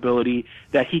athletic ability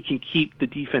that he can keep the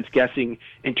defense guessing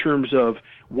in terms of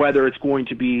whether it's going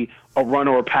to be a run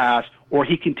or a pass, or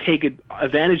he can take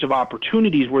advantage of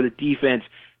opportunities where the defense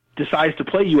decides to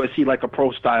play USC like a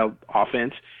pro-style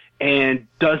offense and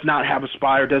does not have a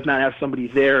spy or does not have somebody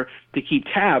there to keep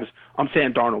tabs on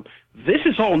Sam Darnold. This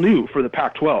is all new for the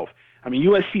Pac-12.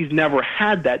 USC's never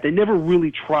had that. They never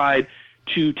really tried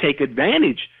to take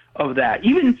advantage of that.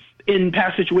 Even in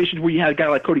past situations where you had a guy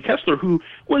like Cody Kessler, who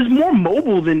was more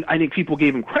mobile than I think people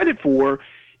gave him credit for,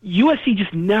 USC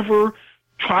just never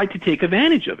tried to take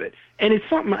advantage of it. And it's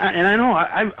something, and I know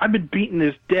I've been beating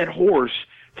this dead horse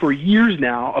for years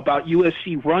now about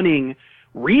USC running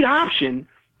read option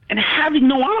and having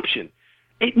no option.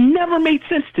 It never made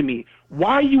sense to me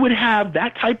why you would have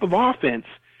that type of offense.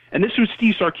 And this was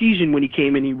Steve Sarkisian when he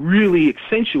came in, he really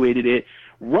accentuated it,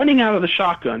 running out of the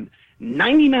shotgun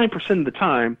 99% of the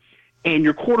time, and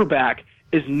your quarterback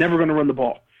is never going to run the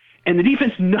ball. And the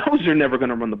defense knows they're never going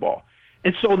to run the ball.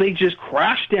 And so they just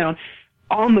crash down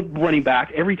on the running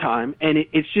back every time, and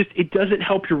it doesn't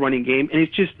help your running game, and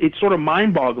it's sort of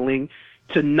mind-boggling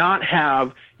to not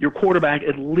have your quarterback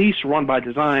at least run by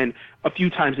design a few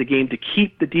times a game to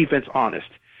keep the defense honest.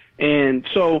 And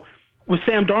so with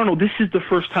Sam Darnold, this is the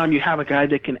first time you have a guy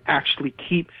that can actually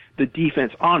keep the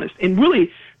defense honest. And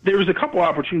really, there was a couple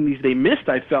opportunities they missed,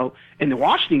 I felt, in the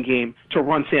Washington game to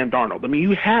run Sam Darnold.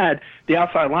 You had the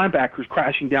outside linebackers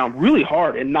crashing down really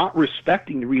hard and not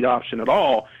respecting the read option at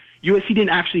all. USC didn't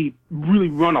actually really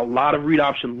run a lot of read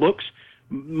option looks.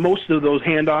 Most of those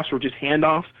handoffs were just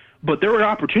handoffs, but there were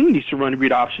opportunities to run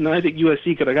read option, and I think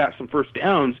USC could have got some first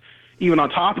downs, even on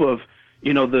top of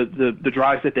the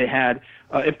drives that they had,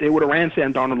 if they would have ran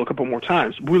Sam Darnold a couple more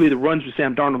times. Really, the runs with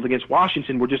Sam Darnold against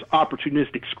Washington were just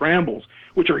opportunistic scrambles,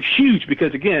 which are huge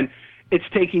because, again, it's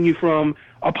taking you from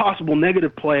a possible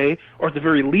negative play, or at the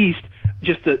very least,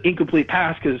 just an incomplete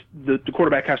pass because the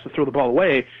quarterback has to throw the ball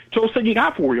away, to all of a sudden you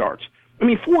got 4 yards.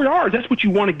 4 yards, that's what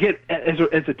you want to get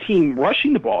as a team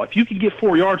rushing the ball. If you can get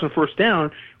 4 yards on first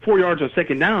down, 4 yards on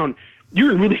second down,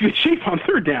 you're in really good shape on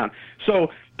third down.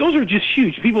 So those are just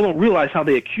huge. People don't realize how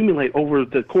they accumulate over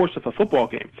the course of a football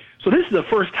game. So this is the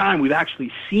first time we've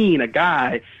actually seen a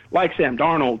guy like Sam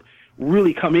Darnold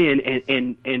really come in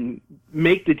and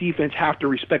make the defense have to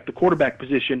respect the quarterback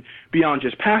position beyond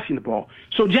just passing the ball.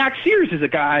 So Jack Sears is a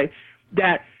guy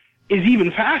that is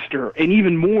even faster and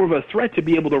even more of a threat to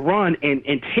be able to run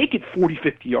and take it 40,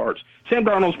 50 yards. Sam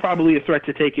Darnold's probably a threat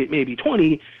to take it maybe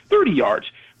 20, 30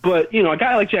 yards. But, a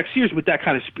guy like Jack Sears with that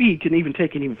kind of speed can even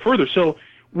take it even further. So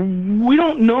we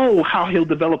don't know how he'll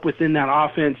develop within that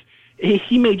offense.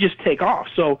 He may just take off.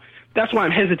 So that's why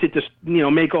I'm hesitant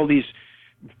to, make all these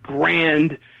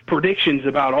grand predictions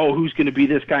about, who's going to be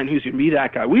this guy and who's going to be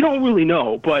that guy. We don't really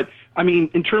know. But,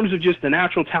 in terms of just the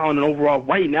natural talent and overall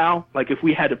right now, like if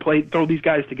we had to throw these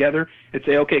guys together and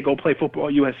say, okay, go play football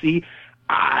at USC,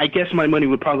 I guess my money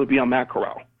would probably be on Matt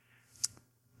Corral.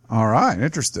 All right.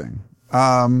 Interesting.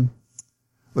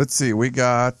 Let's see. We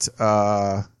got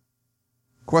a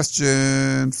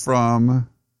question from,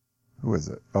 who is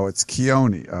it? Oh, it's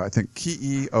Keone. I think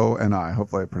Keoni.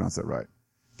 Hopefully I pronounced that right.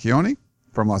 Keone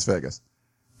from Las Vegas.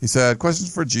 He said,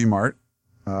 questions for G-Mart.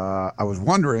 I was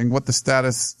wondering what the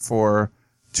status for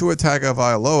Tua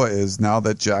Tagovailoa is now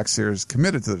that Jack Sears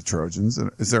committed to the Trojans.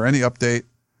 Is there any update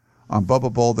on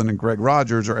Bubba Bolden and Greg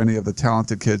Rogers or any of the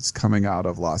talented kids coming out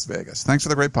of Las Vegas? Thanks for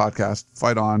the great podcast.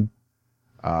 Fight on.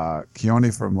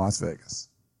 Keone from Las Vegas.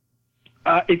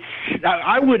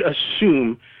 I would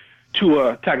assume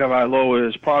Tua Tagovailoa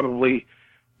is probably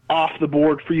off the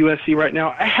board for USC right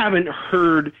now. I haven't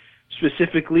heard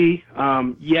specifically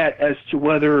yet as to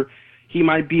whether he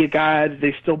might be a guy that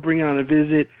they still bring on a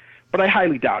visit, but I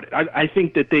highly doubt it. I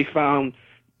think that they found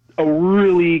a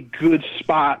really good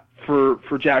spot for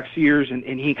Jack Sears, and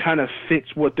he kind of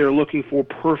fits what they're looking for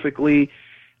perfectly.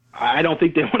 I don't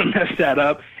think they want to mess that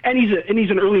up. And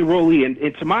he's an early enrollee,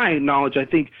 and to my knowledge, I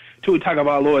think Tua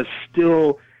Tagovailoa is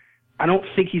still. I don't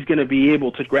think he's going to be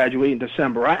able to graduate in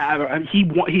December.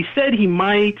 He said he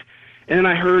might, and then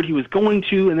I heard he was going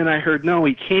to, and then I heard no,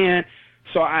 he can't.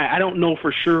 So I don't know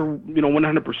for sure,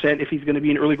 100% if he's going to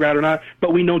be an early grad or not.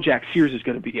 But we know Jack Sears is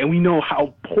going to be, and we know how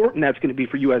important that's going to be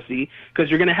for USC because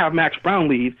you're going to have Max Brown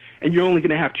leave, and you're only going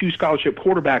to have 2 scholarship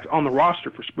quarterbacks on the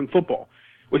roster for spring football,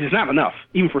 which is not enough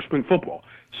even for spring football.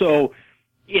 So,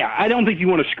 yeah, I don't think you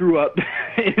want to screw up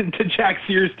the Jack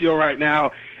Sears deal right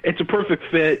now. It's a perfect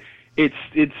fit. It's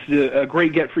a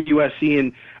great get for USC,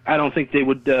 and I don't think they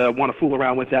would want to fool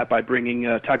around with that by bringing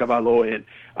Tagovailoa in.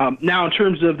 Now, in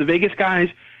terms of the Vegas guys,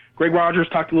 Greg Rogers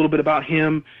talked a little bit about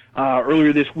him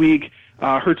earlier this week.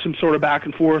 Heard some sort of back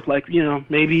and forth, like,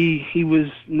 maybe he was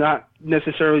not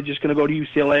necessarily just going to go to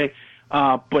UCLA,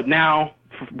 but now,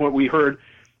 from what we heard,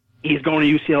 he's going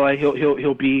to UCLA.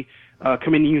 He'll be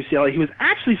committing to UCLA. He was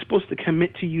actually supposed to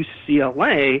commit to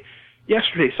UCLA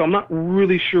yesterday, so I'm not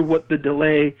really sure what the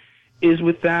delay is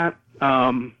with that.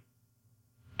 I'll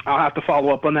have to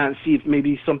follow up on that and see if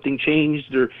maybe something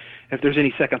changed or if there's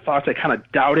any second thoughts. I kind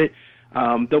of doubt it.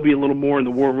 There'll be a little more in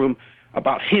the war room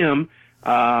about him.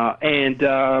 And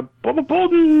Bubba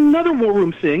Bolden, another war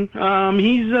room thing.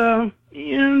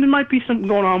 There might be something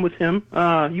going on with him.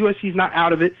 USC's not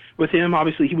out of it with him.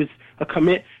 Obviously, he was a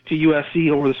commit to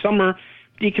USC over the summer,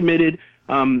 decommitted,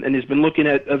 and has been looking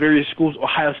at various schools,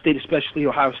 Ohio State especially,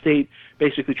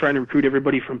 basically trying to recruit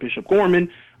everybody from Bishop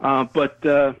Gorman. But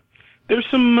there's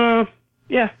some good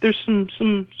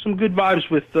vibes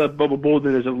with Bubba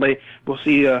Bolden as of late. We'll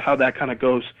see how that kind of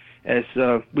goes as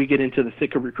we get into the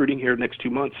thick of recruiting here next 2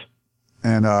 months.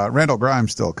 And Randall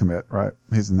Grimes still commit, right?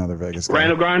 He's another Vegas guy.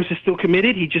 Randall Grimes is still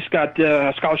committed. He just got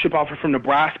a scholarship offer from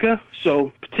Nebraska,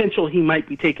 so potential he might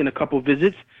be taking a couple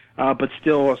visits, but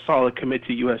still a solid commit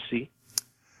to USC.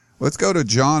 Let's go to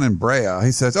John in Brea.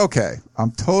 He says, okay,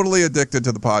 I'm totally addicted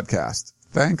to the podcast.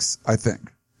 Thanks, I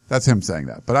think. That's him saying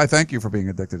that. But I thank you for being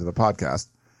addicted to the podcast.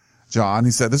 John,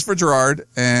 he said, this is for Gerard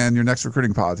and your next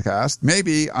recruiting podcast.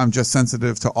 Maybe I'm just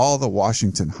sensitive to all the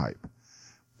Washington hype.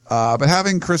 But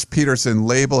having Chris Peterson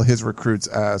label his recruits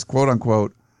as, quote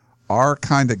unquote, our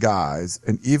kind of guys,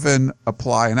 and even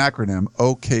apply an acronym,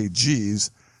 OKGs,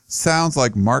 sounds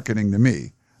like marketing to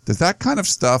me. Does that kind of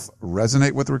stuff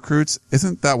resonate with recruits?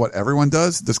 Isn't that what everyone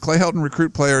does? Does Clay Helton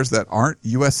recruit players that aren't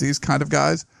USC's kind of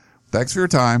guys? Thanks for your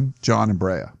time, John in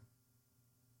Brea.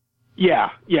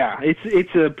 Yeah,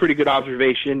 it's a pretty good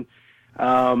observation.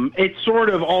 It sort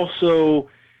of also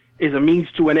is a means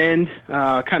to an end,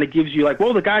 kind of gives you like,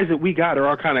 well, the guys that we got are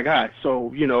our kind of guys.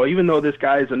 So, even though this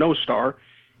guy is a no-star,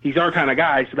 he's our kind of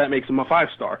guy, so that makes him a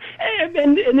 5-star.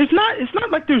 And it's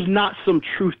not like there's not some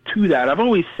truth to that. I've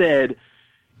always said,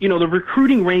 the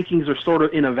recruiting rankings are sort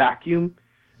of in a vacuum.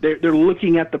 They're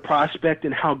looking at the prospect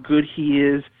and how good he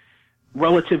is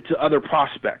relative to other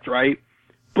prospects, right?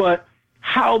 But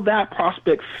how that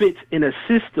prospect fits in a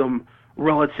system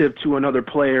relative to another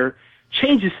player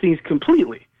changes things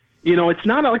completely. It's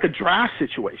not like a draft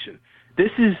situation.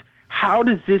 This is, how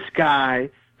does this guy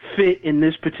fit in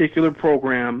this particular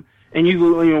program? And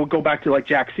you go back to like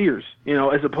Jack Sears,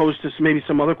 as opposed to maybe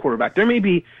some other quarterback. There may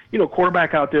be,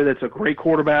 quarterback out there that's a great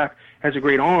quarterback, has a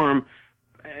great arm,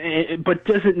 but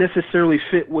doesn't necessarily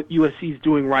fit what USC is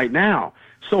doing right now.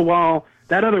 So while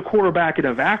that other quarterback in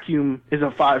a vacuum is a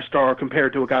 5-star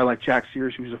compared to a guy like Jack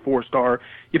Sears, who's a 4-star,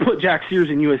 you put Jack Sears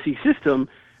in USC system,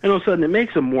 and all of a sudden it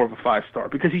makes him more of a 5-star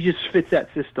because he just fits that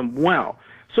system well.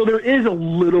 So there is a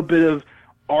little bit of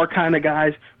our kind of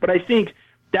guys, but I think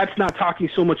that's not talking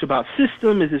so much about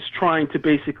system as it's trying to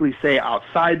basically say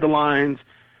outside the lines,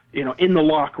 in the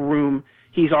locker room,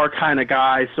 he's our kind of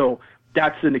guy. So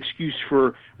that's an excuse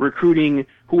for recruiting.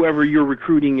 Whoever you're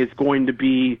recruiting is going to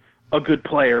be a good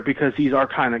player because he's our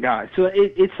kind of guy. So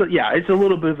it's a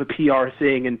little bit of a PR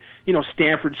thing, and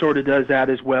Stanford sort of does that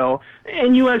as well,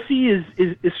 and USC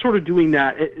is sort of doing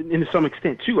that in some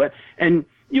extent too. And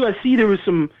USC, there was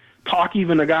some talk,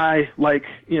 even a guy like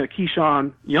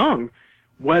Keyshawn Young,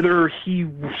 whether he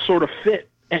sort of fit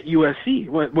at USC,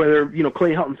 whether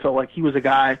Clay Helton felt like he was a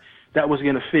guy that was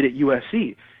going to fit at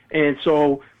USC, and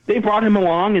so they brought him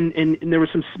along, and there were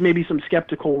maybe some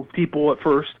skeptical people at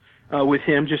first with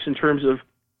him, just in terms of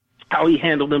how he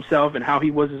handled himself and how he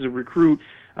was as a recruit,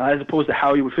 as opposed to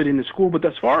how he would fit into school. But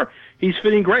thus far, he's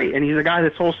fitting great, and he's a guy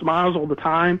that's all smiles all the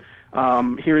time.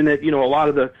 Hearing that a lot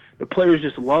of the players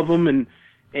just love him,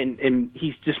 and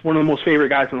he's just one of the most favorite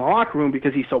guys in the locker room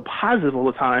because he's so positive all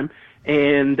the time,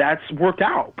 and that's worked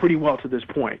out pretty well to this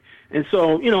point. And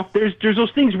so there's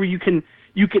those things where you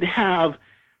could have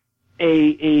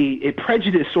a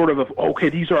prejudice sort of okay,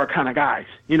 these are our kind of guys,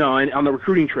 and on the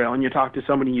recruiting trail, and you talk to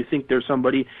somebody and you think there's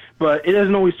somebody, but it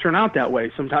doesn't always turn out that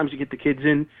way. Sometimes you get the kids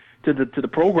in to the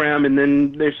program, and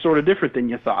then they're sort of different than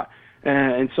you thought.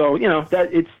 And so that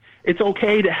it's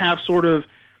okay to have sort of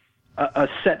a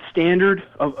set standard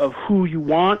of who you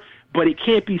want, but it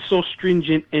can't be so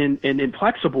stringent and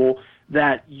inflexible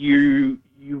that you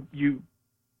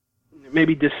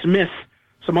maybe dismiss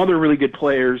some other really good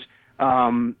players,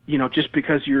 just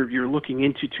because you're looking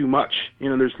into too much.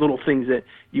 There's little things that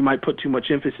you might put too much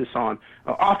emphasis on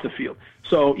off the field.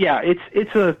 So yeah,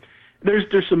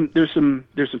 there's some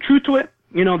truth to it.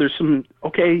 There's some,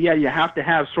 you have to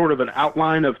have sort of an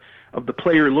outline of the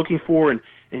player you're looking for, and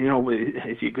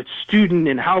is he a good student,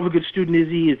 and how of a good student is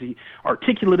he? Is he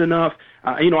articulate enough?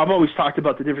 I've always talked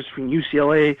about the difference between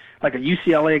UCLA, like a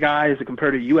UCLA guy as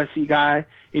compared to a USC guy.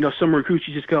 Some recruits,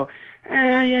 you just go,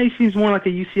 yeah, he seems more like a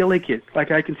UCLA kid.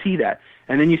 Like, I can see that.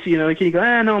 And then you see another kid, you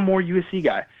go, no, more USC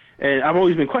guy. And I've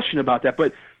always been questioned about that,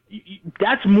 but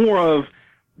that's more of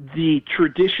the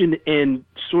tradition and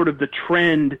sort of the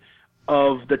trend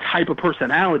of the type of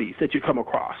personalities that you come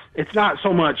across. It's not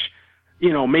so much,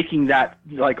 making that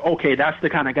like, okay, that's the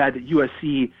kind of guy that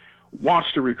USC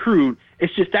wants to recruit.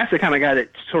 It's just that's the kind of guy that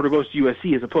sort of goes to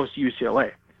USC as opposed to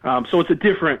UCLA. So it's a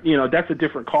different, that's a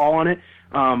different call on it.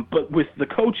 But with the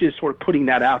coaches sort of putting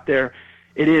that out there,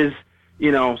 it is,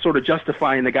 sort of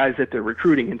justifying the guys that they're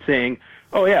recruiting and saying,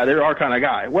 oh yeah, they're our kind of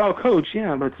guy. Well, coach,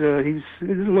 yeah, but he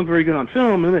doesn't look very good on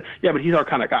film. Yeah, but he's our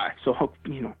kind of guy. So,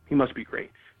 he must be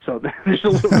great. So there's a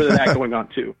little bit of that going on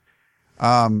too.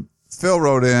 Phil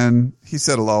wrote in, he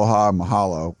said aloha and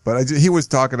mahalo, but he was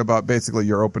talking about basically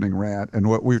your opening rant and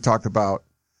what we've talked about,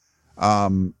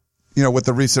 with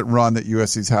the recent run that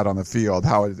USC's had on the field,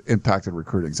 how it impacted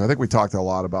recruiting. So I think we talked a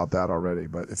lot about that already,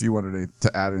 but if you wanted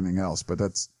to add anything else, but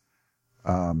that's,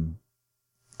 I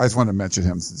just wanted to mention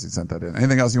him since he sent that in.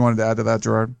 Anything else you wanted to add to that,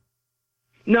 Gerard?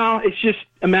 No, it's just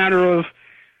a matter of,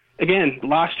 again, the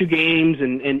last two games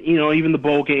and even the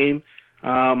bowl game,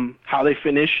 how they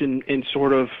finish and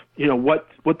sort of, what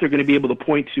they're going to be able to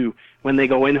point to when they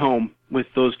go in home with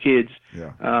those kids,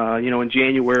 in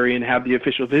January and have the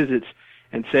official visits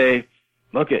and say,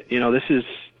 look this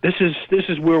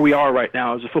is where we are right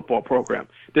now as a football program.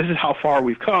 This is how far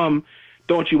we've come.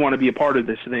 Don't you want to be a part of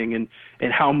this thing?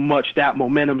 And how much that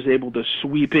momentum is able to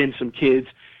sweep in some kids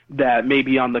that may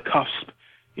be on the cusp,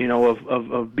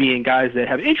 of being guys that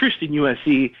have interest in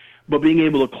USC, but being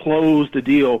able to close the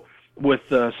deal with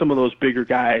some of those bigger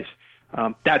guys.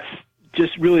 That's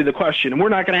just really the question. And we're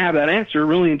not going to have that answer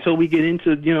really until we get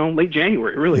into, late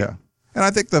January, really. Yeah. And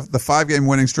I think the 5-game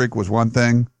winning streak was one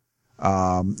thing.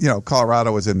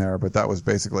 Colorado was in there, but that was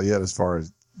basically it as far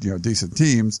as, decent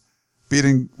teams.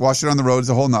 Beating Washington on the road is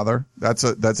a whole nother. That's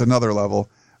another level.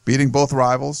 Beating both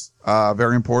rivals,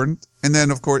 very important. And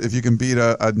then, of course, if you can beat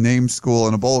a named school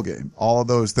in a bowl game, all of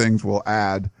those things will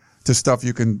add to stuff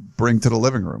you can bring to the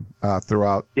living room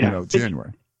throughout,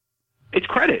 January. it's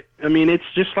credit. I mean, it's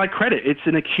just like credit. It's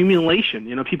an accumulation.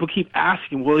 You know, people keep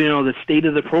asking, well, you know, the state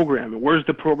of the program and where's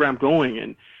the program going?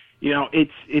 And, you know,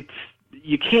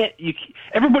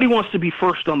 everybody wants to be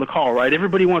first on the call, right?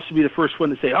 Everybody wants to be the first one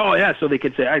to say, oh, yeah, so they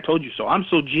can say, I told you so. I'm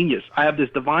so genius. I have this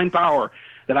divine power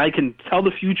that I can tell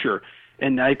the future,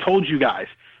 and I told you guys.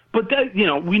 But, that, you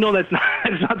know, we know that's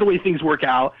not the way things work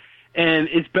out, and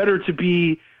it's better to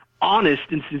be honest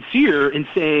and sincere in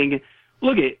saying,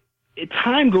 look,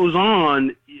 time goes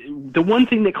on. The one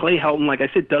thing that Clay Helton, like I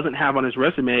said, doesn't have on his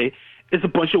resume is a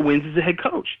bunch of wins as a head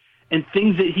coach and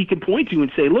things that he can point to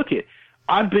and say, look,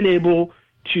 I've been able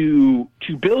to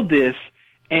build this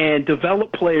and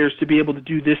develop players to be able to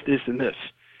do this, this, and this.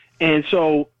 And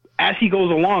so as he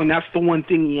goes along, that's the one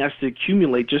thing he has to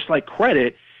accumulate, just like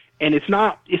credit. And it's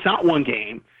not one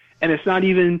game, and it's not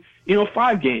even, you know,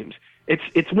 5 games.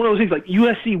 It's one of those things like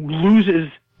USC loses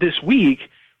this week,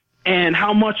 and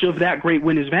how much of that great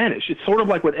win has vanished. It's sort of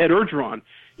like with Ed Orgeron.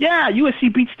 Yeah,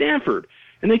 USC beat Stanford,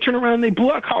 and they turn around and they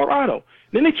blew out Colorado.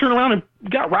 Then they turn around and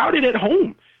got routed at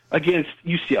home against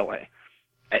UCLA.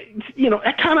 You know,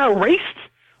 that kind of erased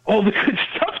all the good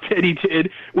stuff that he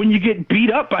did when you get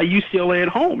beat up by UCLA at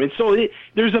home. And so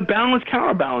there's a balance,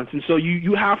 counterbalance. And so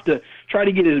you have to try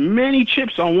to get as many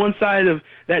chips on one side of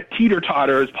that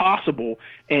teeter-totter as possible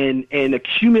and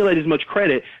accumulate as much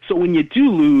credit. So when you do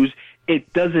lose,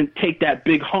 it doesn't take that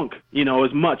big hunk, you know,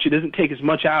 as much. It doesn't take as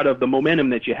much out of the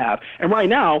momentum that you have. And right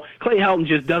now, Clay Helton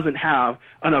just doesn't have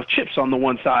enough chips on the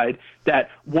one side that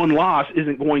one loss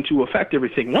isn't going to affect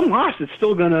everything. One loss is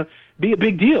still going to be a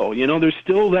big deal. You know, there's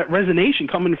still that resonation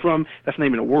coming from, that's not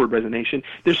even a word, resonation.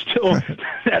 There's still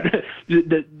that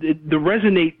the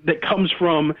resonate that comes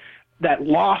from that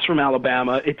loss from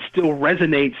Alabama. It still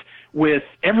resonates with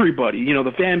everybody, you know,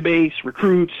 the fan base,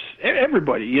 recruits,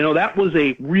 everybody. You know, that was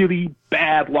a really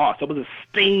bad loss. That was a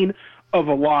stain of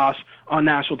a loss on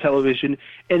national television.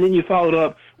 And then you followed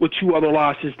up with 2 other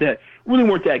losses that really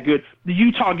weren't that good. The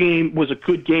Utah game was a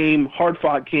good game,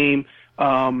 hard-fought game.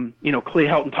 You know, Clay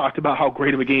Helton talked about how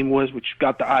great of a game was, which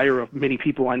got the ire of many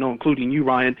people I know, including you,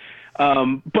 Ryan.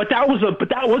 But that was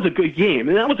a good game,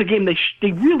 and that was a game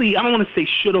they really, I don't want to say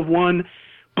should have won,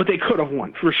 but they could have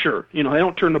won for sure. You know, they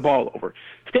don't turn the ball over.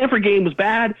 Stanford game was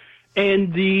bad,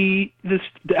 and the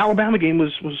Alabama game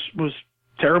was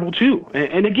terrible too.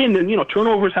 And again, you know,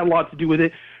 turnovers had a lot to do with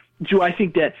it. Do I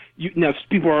think that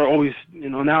people are always, you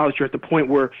know, now that you're at the point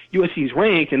where USC's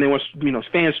ranked and they want, you know,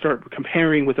 fans start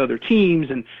comparing with other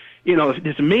teams, and you know,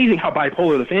 it's amazing how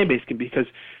bipolar the fan base can be, because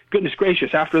goodness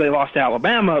gracious, after they lost to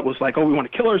Alabama, it was like, oh, we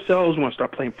want to kill ourselves, we want to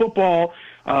start playing football,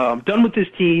 done with this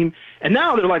team. And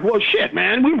now they're like, well, shit,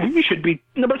 man, we should be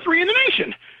number 3 in the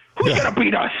nation. Who's going to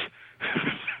beat us?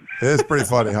 It is pretty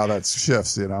funny how that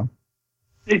shifts, you know.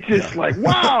 It's just like,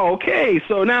 wow, okay,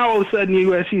 so now all of a sudden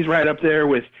USC's right up there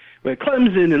with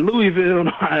Clemson and Louisville,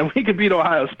 and we could beat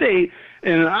Ohio State,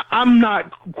 and I'm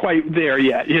not quite there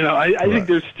yet. You know, I think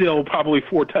there's still probably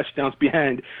 4 touchdowns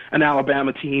behind an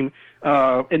Alabama team,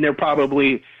 and they're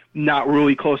probably not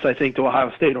really close, I think, to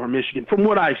Ohio State or Michigan. From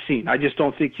what I've seen, I just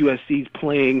don't think USC's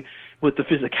playing with the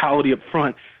physicality up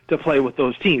front to play with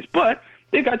those teams. But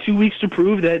they've got 2 weeks to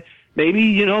prove that maybe,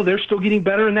 you know, they're still getting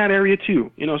better in that area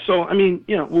too. You know, so, I mean,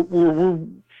 you know, we're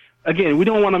again, we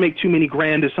don't want to make too many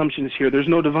grand assumptions here. There's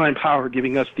no divine power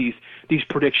giving us these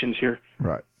predictions here.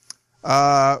 Right.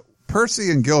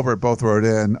 Percy and Gilbert both wrote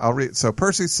in. I'll read. So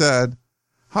Percy said,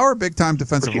 how are big-time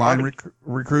defensive line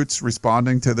recruits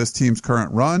responding to this team's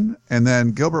current run? And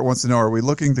then Gilbert wants to know, are we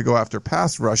looking to go after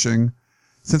pass rushing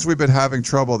since we've been having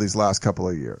trouble these last couple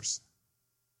of years?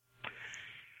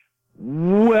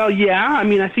 Well, yeah. I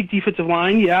mean, I think defensive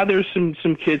line, yeah, there's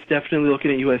some kids definitely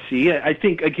looking at USC. I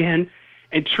think, again,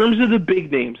 in terms of the big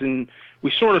names, and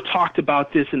we sort of talked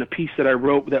about this in a piece that I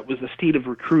wrote that was the state of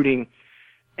recruiting,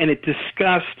 and it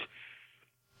discussed,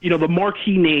 you know, the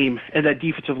marquee name at that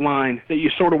defensive line that you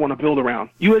sort of want to build around.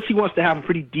 USC wants to have a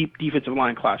pretty deep defensive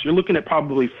line class. You're looking at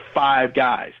probably 5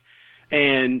 guys,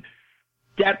 and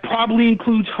that probably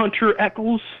includes Hunter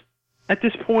Echols at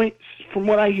this point, from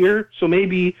what I hear. So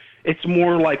maybe it's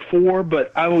more like 4,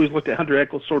 but I always looked at Hunter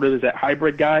Echols sort of as that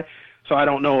hybrid guy. So I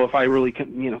don't know if I really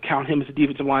can, you know, count him as a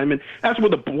defensive lineman. That's where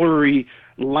the blurry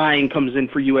line comes in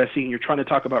for USC, and you're trying to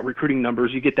talk about recruiting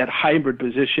numbers. You get that hybrid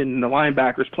position, and the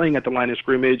linebackers playing at the line of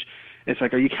scrimmage. It's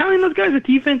like, are you counting those guys as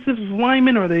defensive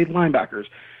linemen, or are they linebackers?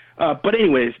 But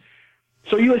anyways,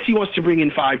 so USC wants to bring in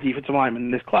 5 defensive linemen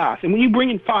in this class. And when you bring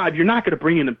in 5, you're not going to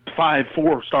bring in 5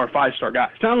 4-star, 5-star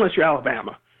guys. Not unless you're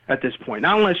Alabama at this point.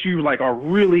 Not unless you like are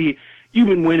really – you've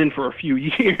been winning for a few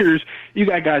years. You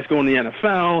got guys going to the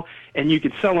NFL, and you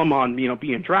could sell them on, you know,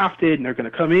 being drafted, and they're going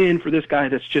to come in for this guy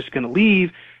that's just going to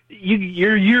leave.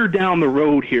 you're a year down the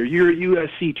road here. You're at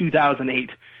USC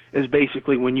 2008 is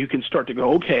basically when you can start to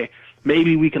go, okay,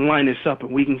 maybe we can line this up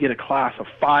and we can get a class of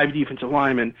 5 defensive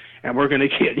linemen, and we're going to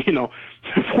get,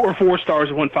 4 4-stars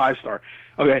and 1 5-star.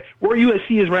 Okay, where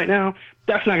USC is right now,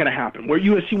 that's not going to happen. Where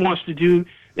USC wants to do,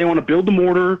 they want to build the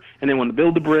mortar, and they want to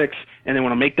build the bricks, and they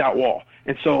want to make that wall.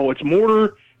 And so it's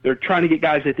mortar. They're trying to get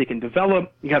guys that they can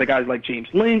develop. You got guys like James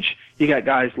Lynch. You got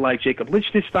guys like Jacob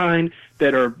Lichtenstein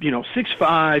that are,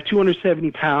 6'5",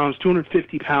 270 pounds,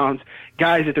 250 pounds,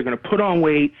 guys that they're going to put on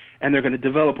weight and they're going to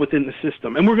develop within the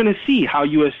system. And we're going to see how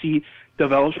USC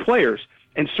develops players.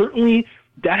 And certainly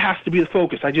that has to be the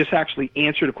focus. I just actually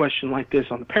answered a question like this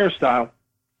on the Peristyle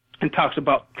and talks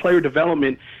about player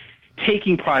development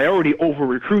taking priority over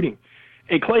recruiting.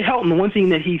 And Clay Helton, the one thing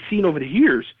that he's seen over the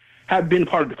years, have been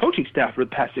part of the coaching staff for the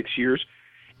past 6 years,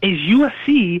 is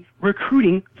USC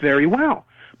recruiting very well.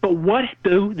 But what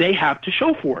do they have to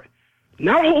show for it?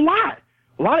 Not a whole lot.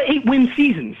 A lot of 8-win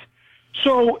seasons.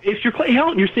 So if you're Clay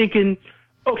Helton, you're thinking,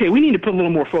 okay, we need to put a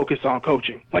little more focus on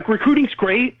coaching. Like, recruiting's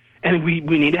great, and we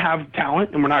need to have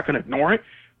talent, and we're not going to ignore it.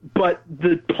 But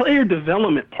the player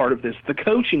development part of this, the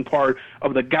coaching part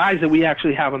of the guys that we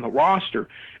actually have on the roster,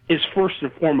 is first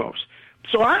and foremost.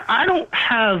 So I don't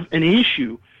have an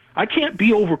issue. I can't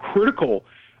be overcritical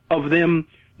of them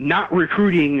not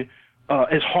recruiting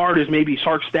as hard as maybe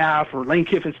Sark's staff or Lane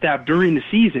Kiffin's staff during the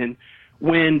season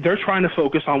when they're trying to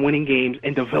focus on winning games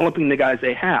and developing the guys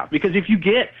they have. Because if you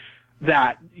get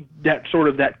that sort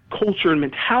of that culture and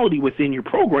mentality within your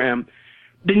program,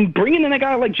 then bringing in a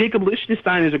guy like Jacob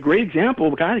Lichtenstein is a great example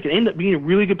of a guy that can end up being a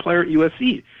really good player at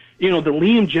USC. The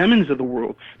Liam Jemmons of the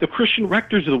world, the Christian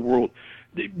Rectors of the world.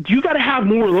 You got to have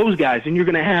more of those guys, and you're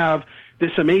going to have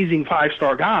this amazing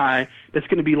 5-star guy that's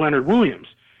going to be Leonard Williams.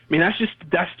 I mean, that's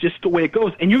just the way it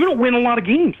goes. And you're going to win a lot of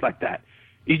games like that.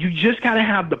 You just got to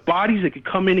have the bodies that can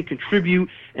come in and contribute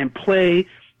and play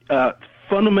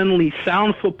fundamentally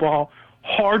sound football,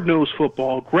 hard-nosed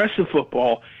football, aggressive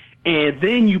football, and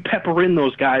then you pepper in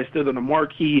those guys that are the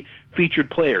marquee featured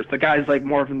players, the guys like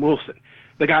Marvin Wilson,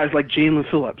 the guys like Jalen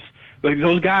Phillips, like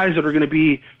those guys that are going to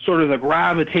be sort of the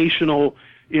gravitational,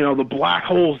 the black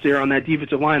holes there on that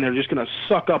defensive line. They're just going to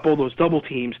suck up all those double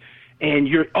teams, and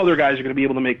your other guys are going to be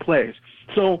able to make plays.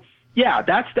 So, yeah,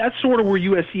 that's sort of where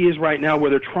USC is right now, where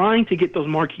they're trying to get those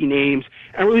marquee names.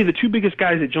 And really the two biggest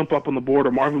guys that jump up on the board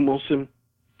are Marvin Wilson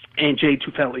and Jay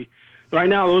Tufele. Right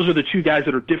now, those are the two guys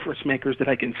that are difference makers that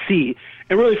I can see.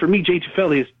 And really, for me, Jay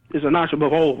Tufele is a notch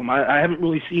above all of them. I haven't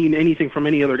really seen anything from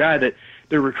any other guy that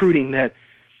they're recruiting that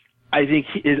I think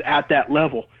is at that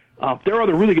level. There are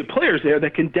other really good players there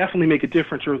that can definitely make a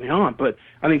difference early on, but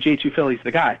I think Jay Tufele's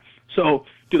the guy. So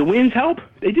do the wins help?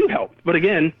 They do help. But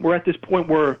again, we're at this point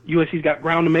where USC's got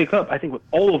ground to make up, I think, with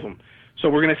all of them. So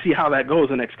we're going to see how that goes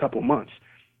the next couple of months.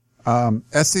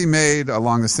 SC made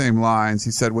along the same lines. He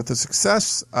said, with the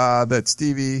success that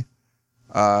Stevie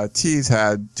T's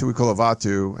had,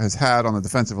 Tuikolovatu has had on the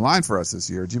defensive line for us this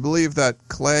year, do you believe that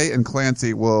Clay and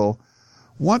Clancy will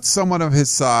want someone of his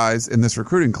size in this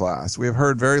recruiting class? We have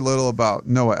heard very little about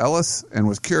Noah Ellis and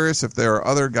was curious if there are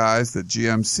other guys that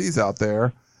GM sees out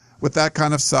there with that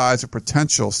kind of size or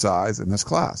potential size in this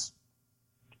class.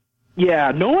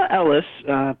 Yeah, Noah Ellis,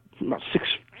 about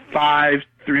 6'5",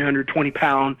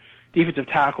 320-pound defensive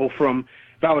tackle from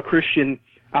Valor Christian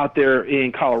out there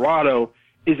in Colorado,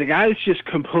 is a guy that's just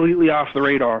completely off the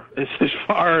radar as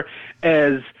far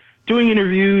as doing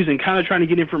interviews and kind of trying to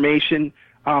get information.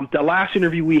 The last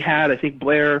interview we had, I think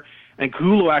Blair and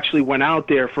Kulo actually went out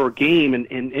there for a game and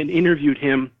interviewed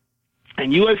him,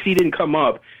 and USC didn't come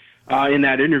up in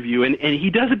that interview. And he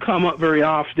doesn't come up very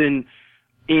often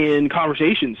in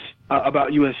conversations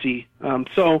about USC.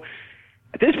 So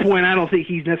at this point, I don't think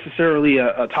he's necessarily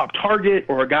a top target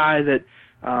or a guy that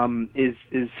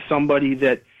is somebody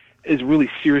that is really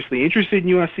seriously interested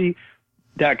in USC.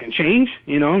 That can change.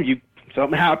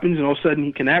 Something happens and all of a sudden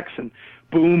he connects and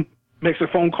boom, makes a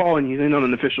phone call and he's in on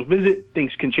an official visit.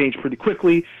 Things can change pretty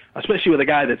quickly, especially with a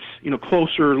guy that's,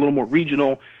 closer, a little more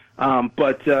regional. I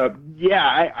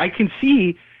can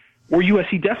see where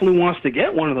USC definitely wants to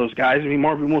get one of those guys. I mean,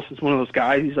 Marvin Wilson's one of those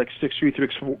guys. He's like 6'3",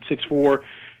 6'4",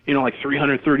 like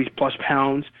 330 plus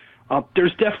pounds.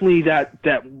 There's definitely that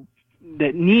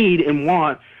need and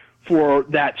want for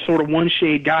that sort of one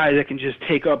shade guy that can just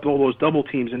take up all those double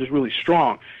teams and is really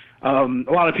strong. A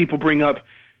lot of people bring up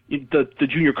the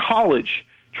junior college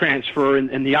transfer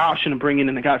and the option of bringing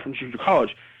in a guy from junior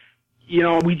college.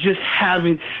 We just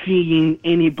haven't seen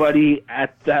anybody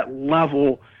at that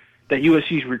level that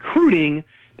USC's recruiting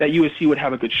that USC would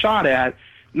have a good shot at.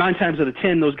 9 times out of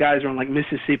 10, those guys are in like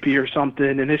Mississippi or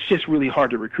something, and it's just really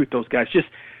hard to recruit those guys. Just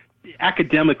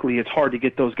academically, it's hard to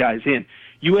get those guys in.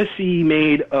 USC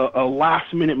made a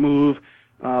last-minute move,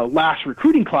 last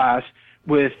recruiting class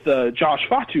with Josh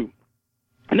Fatu.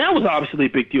 And that was obviously a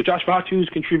big deal. Josh Fatu has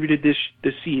contributed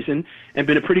this season and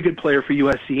been a pretty good player for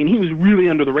USC, and he was really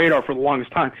under the radar for the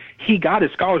longest time. He got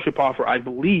his scholarship offer, I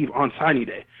believe, on signing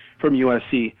day from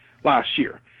USC last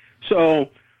year. So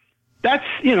that's,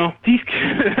 these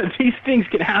these things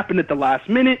can happen at the last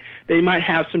minute. They might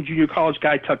have some junior college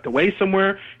guy tucked away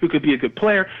somewhere who could be a good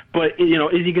player, but,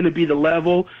 is he going to be the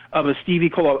level of a Tui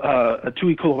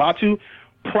Kolovatu?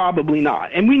 Probably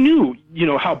not. And we knew,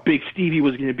 how big Stevie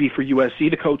was going to be for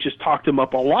USC. The coaches talked him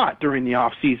up a lot during the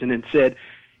off season and said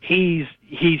he's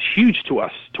huge to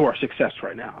us, to our success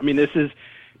right now. I mean, this is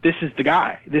the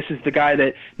guy. This is the guy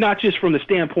that, not just from the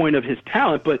standpoint of his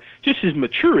talent, but just his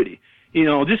maturity.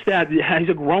 Just that he's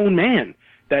a grown man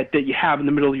that you have in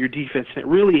the middle of your defense, and it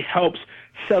really helps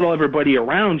settle everybody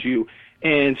around you.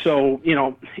 And so,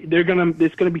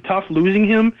 it's gonna be tough losing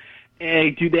him.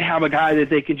 Do they have a guy that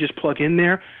they can just plug in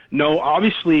there? No,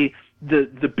 obviously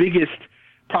the biggest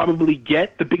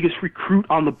recruit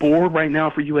on the board right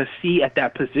now for USC at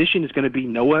that position is going to be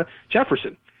Noah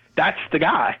Jefferson. That's the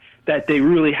guy that they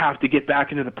really have to get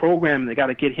back into the program, and they got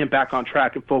to get him back on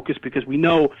track and focus, because we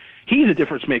know he's a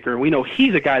difference maker, and we know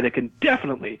he's a guy that can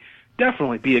definitely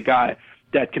be a guy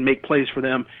that can make plays for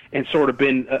them, and sort of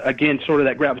been, again, sort of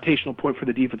that gravitational point for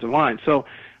the defensive line. So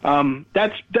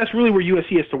that's really where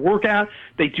USC has to work at.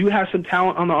 They do have some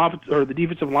talent on the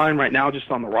defensive line right now, just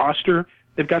on the roster.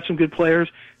 They've got some good players.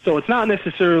 So it's not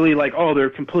necessarily like, they're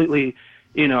completely,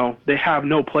 they have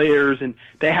no players and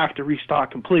they have to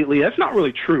restock completely. That's not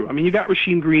really true. I mean, you got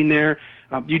Rasheem Green there.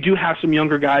 You do have some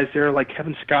younger guys there like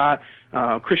Kevin Scott,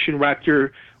 Christian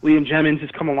Rector. Liam Jennings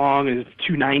has come along and is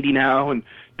 290 now and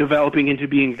developing into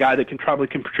being a guy that can probably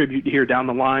contribute here down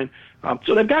the line.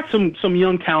 So they've got some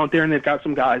young talent there, and they've got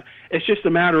some guys. It's just a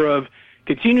matter of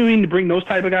continuing to bring those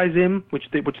type of guys in, which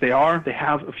they are. They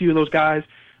have a few of those guys.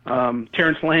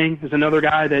 Terrence Lang is another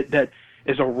guy that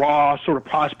is a raw sort of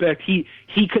prospect. He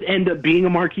could end up being a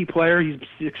marquee player. He's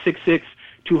 6'6",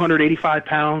 285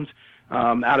 pounds,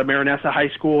 out of Marinessa High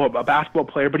School, a basketball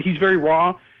player, but he's very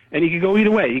raw, and he could go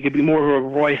either way. He could be more of a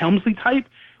Roy Helmsley type,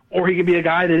 or he could be a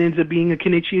guy that ends up being a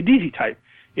Kenichi Adezi type.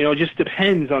 It just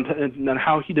depends on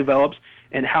how he develops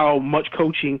and how much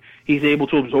coaching he's able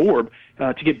to absorb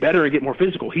to get better and get more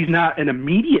physical. He's not an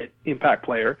immediate impact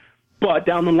player, but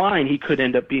down the line he could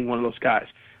end up being one of those guys.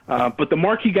 But the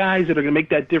marquee guys that are going to make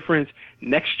that difference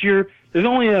next year, there's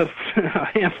only a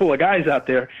handful of guys out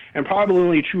there, and probably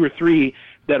only 2 or 3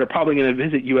 that are probably going to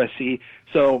visit USC.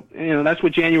 So, that's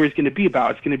what January is going to be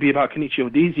about. It's going to be about Kenichi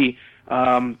Adezi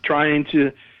trying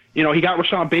to, he got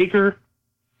Rashawn Baker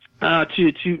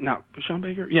Rashawn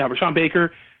Baker? Yeah, Rashawn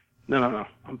Baker. No.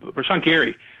 Rashawn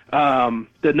Gary,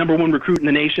 the number 1 recruit in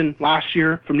the nation last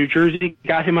year from New Jersey,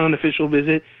 got him on an official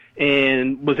visit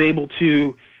and was able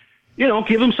to,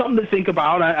 give him something to think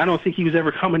about. I don't think he was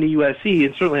ever coming to USC,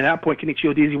 and certainly at that point,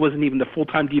 Kenichi Adezi wasn't even the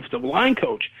full-time defensive line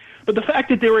coach. But the fact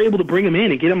that they were able to bring him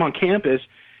in and get him on campus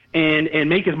and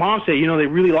make his mom say, they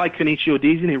really like Kenichi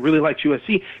Adezi and they really liked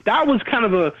USC, that was kind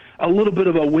of a little bit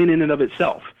of a win in and of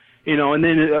itself. And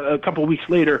then a couple of weeks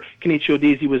later, Kenichi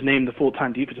Adezi was named the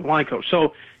full-time defensive line coach.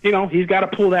 So, he's got to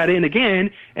pull that in again,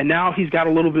 and now he's got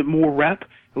a little bit more rep,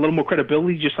 a little more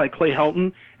credibility, just like Clay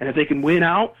Helton. And if they can win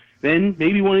out, then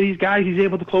maybe one of these guys he's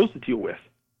able to close the deal with.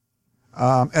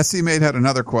 SC Made had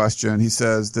another question. He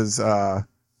says, does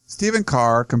Stephen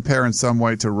Carr compare in some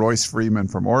way to Royce Freeman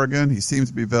from Oregon? He seems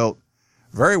to be built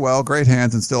very well, great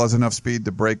hands, and still has enough speed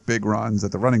to break big runs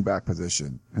at the running back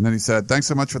position. And then he said, thanks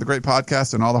so much for the great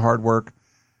podcast and all the hard work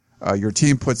your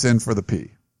team puts in for the P.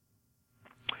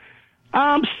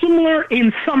 Similar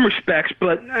in some respects,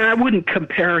 but I wouldn't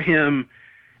compare him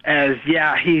as,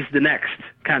 he's the next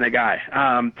kind of guy.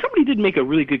 Somebody did make a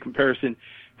really good comparison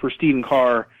for Stephen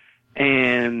Carr,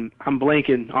 and I'm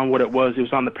blanking on what it was. It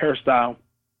was on the Peristyle.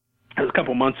 It was a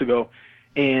couple months ago.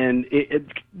 And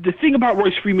the thing about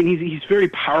Royce Freeman, he's a very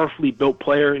powerfully built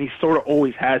player, and he sort of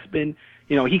always has been.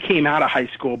 He came out of high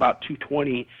school about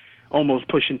 220, almost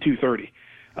pushing 230.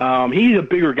 He's a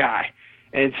bigger guy.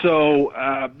 And so,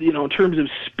 in terms of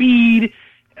speed,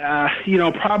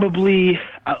 probably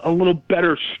a little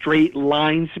better straight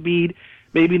line speed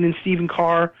maybe than Stephen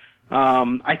Carr.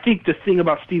 I think the thing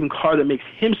about Stephen Carr that makes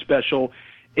him special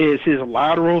is his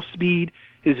lateral speed,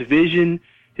 his vision,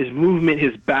 his movement,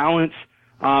 his balance.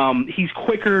 He's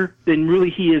quicker than really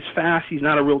he is fast. He's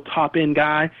not a real top-end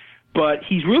guy, but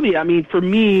he's really, for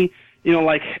me,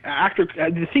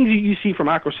 the things that you see from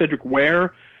Acro Cedric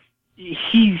Ware,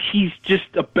 he's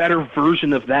just a better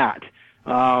version of that.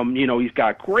 He's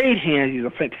got great hands. He's a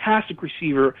fantastic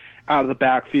receiver out of the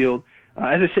backfield.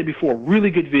 As I said before,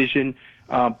 really good vision,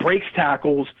 breaks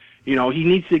tackles. He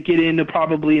needs to get into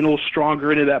probably a little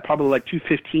stronger into that probably like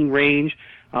 215 range,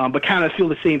 but kind of feel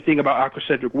the same thing about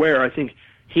Cedric Ware. I think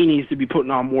he needs to be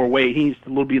putting on more weight. He needs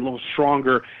to be a little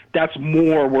stronger. That's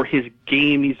more where his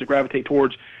game needs to gravitate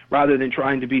towards rather than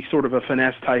trying to be sort of a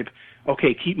finesse type,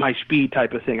 okay, keep my speed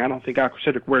type of thing. I don't think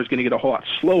Cedric Ware is going to get a whole lot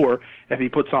slower if he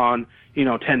puts on,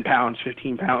 10 pounds,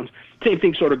 15 pounds. Same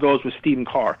thing sort of goes with Stephen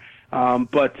Carr.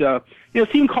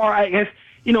 Stephen Carr, I guess,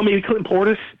 maybe Clinton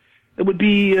Portis, it would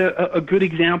be a good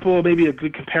example, maybe a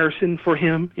good comparison for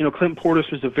him. Clinton Portis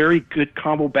was a very good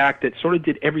combo back that sort of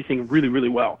did everything really, really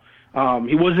well.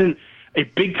 He wasn't a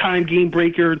big-time game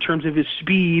breaker in terms of his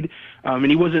speed, and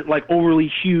he wasn't like overly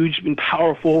huge and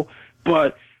powerful,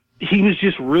 but he was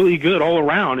just really good all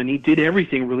around, and he did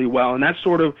everything really well. And that's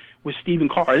sort of with Stephen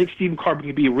Carr. I think Stephen Carr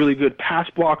can be a really good pass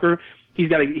blocker. He's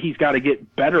got to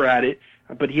get better at it,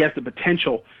 but he has the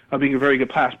potential of being a very good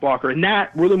pass blocker, and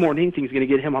that really more than anything is going to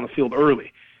get him on the field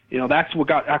early. That's what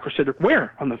got Cedric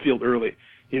Ware on the field early.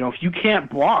 If you can't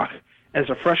block as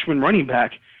a freshman running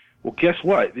back, well, guess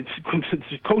what? The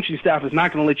coaching staff is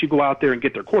not going to let you go out there and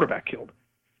get their quarterback killed.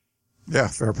 Yeah,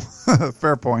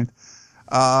 fair point.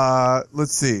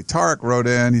 Let's see. Tarek wrote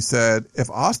in. He said, if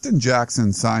Austin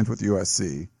Jackson signs with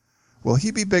USC, will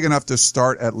he be big enough to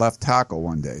start at left tackle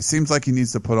one day? Seems like he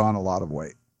needs to put on a lot of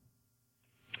weight.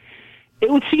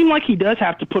 It would seem like he does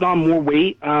have to put on more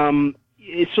weight.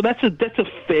 So that's a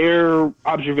fair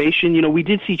observation. We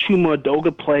did see Chuma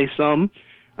Edoga play some.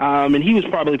 And he was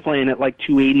probably playing at like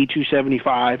 280,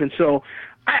 275. And so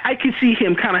I could see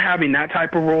him kind of having that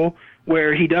type of role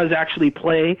where he does actually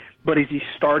play, but is he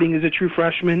starting as a true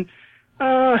freshman?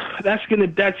 It's going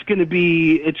to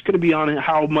be on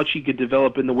how much he could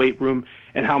develop in the weight room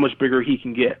and how much bigger he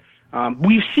can get.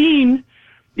 We've seen,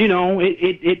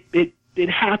 it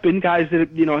happened, guys that,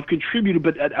 have contributed,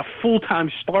 but a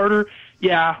full-time starter,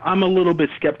 yeah, I'm a little bit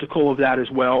skeptical of that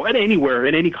as well. At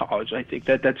any college, I think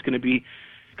that's going to be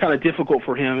kind of difficult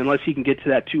for him unless he can get to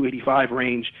that 285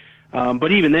 range.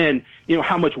 But even then,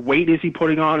 how much weight is he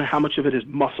putting on and how much of it is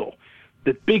muscle?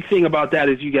 The big thing about that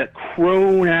is you got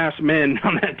grown-ass men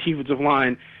on that defensive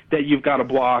line that you've got to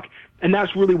block. And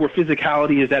that's really where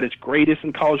physicality is at its greatest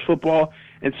in college football.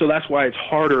 And so that's why it's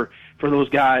harder for those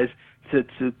guys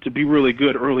to be really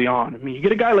good early on. I mean, you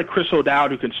get a guy like Chris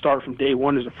O'Dowd who can start from day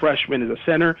one as a freshman, as a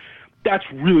center. That's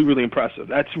really, really impressive.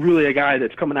 That's really a guy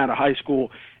that's coming out of high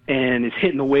school and is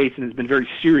hitting the weights and has been very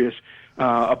serious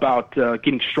about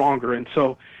getting stronger. And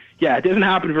so, yeah, it doesn't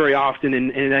happen very often,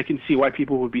 and I can see why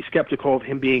people would be skeptical of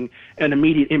him being an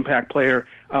immediate impact player.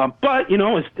 But,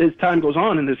 as time goes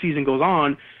on and the season goes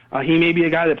on, he may be a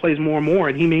guy that plays more and more,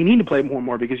 and he may need to play more and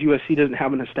more because USC doesn't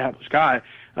have an established guy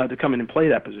to come in and play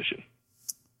that position.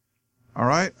 All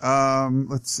right.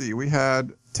 Let's see. We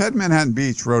had Ted Manhattan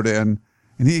Beach wrote in,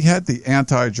 and he had the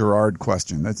anti-Gerard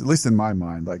question. That's at least in my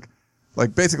mind,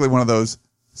 like basically one of those.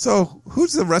 So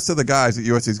who's the rest of the guys that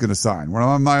USC is going to sign? Well,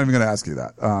 I'm not even going to ask you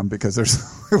that, because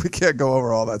we can't go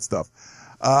over all that stuff.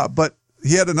 But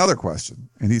he had another question,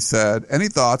 and he said, any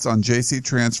thoughts on JC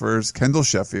transfers, Kendall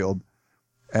Sheffield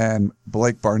and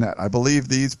Blake Barnett? I believe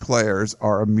these players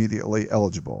are immediately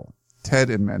eligible. Ted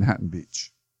in Manhattan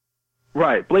Beach.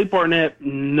 Right. Blake Barnett,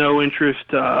 no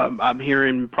interest. I'm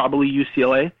hearing probably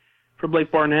UCLA for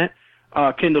Blake Barnett.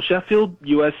 Kendall Sheffield,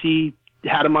 USC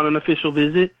had him on an official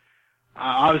visit.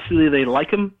 Obviously, they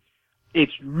like him.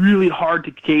 It's really hard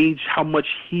to gauge how much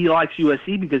he likes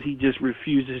USC because he just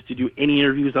refuses to do any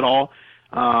interviews at all.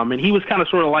 And he was kind of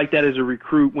sort of like that as a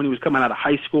recruit when he was coming out of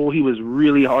high school. He was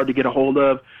really hard to get a hold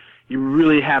of. You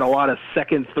really had a lot of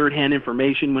second, third-hand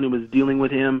information when it was dealing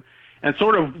with him, and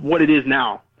sort of what it is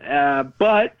now.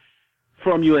 But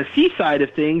from USC side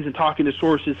of things and talking to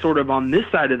sources sort of on this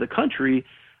side of the country,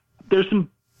 there's some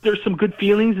good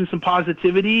feelings and some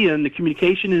positivity, and the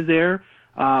communication is there.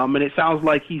 And it sounds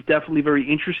like he's definitely very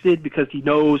interested because he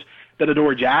knows that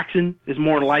Adoree Jackson is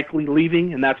more likely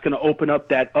leaving, and that's going to open up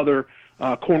that other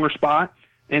corner spot.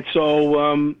 And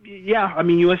so, yeah, I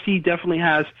mean, USC definitely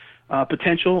has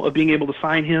potential of being able to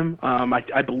sign him.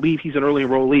 I believe he's an early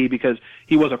enrollee because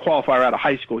he was a qualifier out of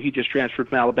high school. He just transferred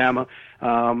from Alabama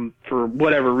for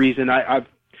whatever reason. I've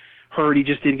heard he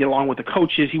just didn't get along with the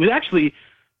coaches. He was actually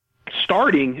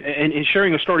starting and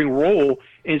sharing a starting role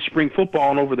in spring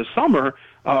football and over the summer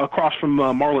across from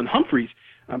Marlon Humphreys.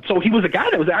 So he was a guy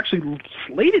that was actually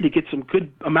slated to get some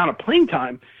good amount of playing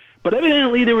time. But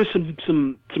evidently there was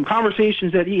some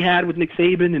conversations that he had with Nick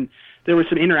Saban, and there were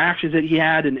some interactions that he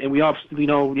had, and we obviously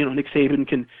know Nick Saban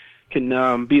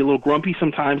can be a little grumpy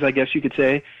sometimes, I guess you could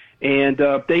say. And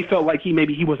they felt like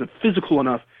he wasn't physical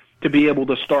enough to be able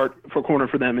to start for corner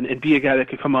for them and be a guy that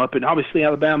could come up. And obviously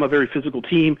Alabama, a very physical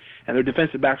team, and their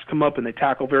defensive backs come up and they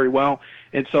tackle very well.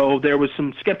 And so there was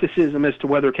some skepticism as to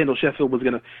whether Kendall Sheffield was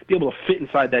going to be able to fit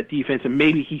inside that defense. And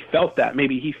maybe he felt that.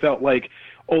 Maybe he felt like,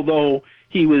 although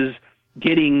he was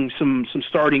getting some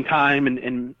starting time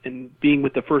and being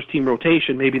with the first team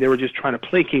rotation, maybe they were just trying to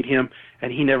placate him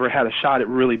and he never had a shot at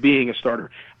really being a starter.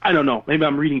 I don't know. Maybe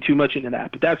I'm reading too much into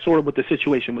that, but that's sort of what the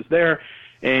situation was there.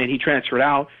 And he transferred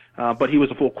out. But he was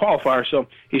a full qualifier, so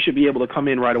he should be able to come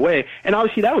in right away. And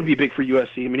obviously that would be big for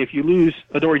USC. I mean, if you lose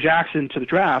Adoree Jackson to the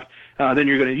draft, then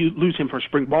you're going to lose him for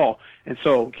spring ball. And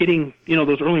so getting,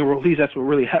 those early enrollees, that's what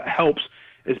really helps,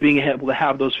 is being able to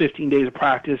have those 15 days of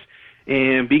practice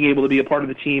and being able to be a part of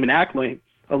the team and acclimate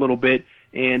a little bit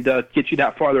and get you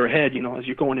that farther ahead, as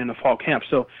you're going into fall camp.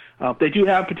 So they do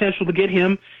have potential to get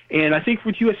him. And I think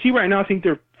with USC right now, I think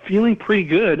they're feeling pretty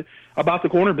good about the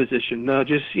corner position.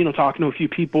 Just, talking to a few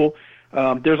people,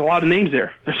 there's a lot of names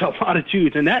there. There's a lot of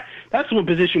dudes. And that's one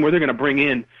position where they're going to bring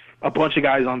in a bunch of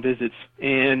guys on visits.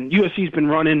 And USC's been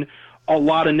running a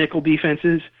lot of nickel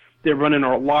defenses. They're running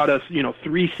a lot of,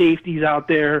 3 safeties out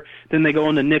there. Then they go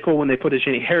in the nickel when they put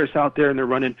Ajani Harris out there, and they're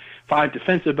running 5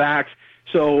 defensive backs.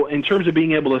 So in terms of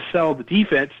being able to sell the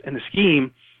defense and the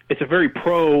scheme, it's a very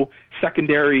pro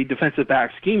secondary defensive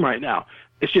back scheme right now.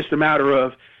 It's just a matter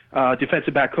of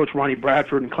defensive back coach Ronnie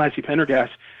Bradford and Clancy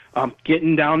Pendergast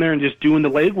getting down there and just doing the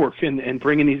legwork and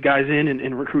bringing these guys in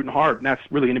and recruiting hard. And that's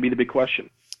really going to be the big question.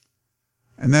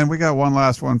 And then we got one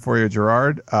last one for you,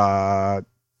 Gerard.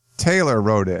 Taylor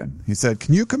wrote in. He said,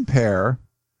 can you compare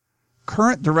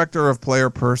current director of player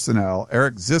personnel,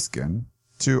 Eric Ziskin,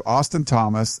 to Austin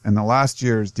Thomas and the last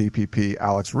year's DPP,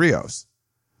 Alex Rios?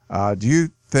 Do you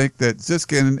think that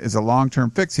Ziskin is a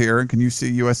long-term fix here, and can you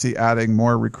see USC adding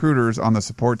more recruiters on the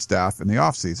support staff in the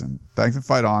offseason? Thanks and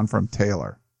fight on from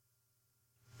Taylor.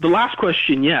 The last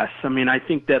question, yes. I mean, I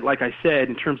think that, like I said,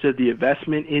 in terms of the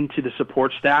investment into the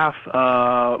support staff,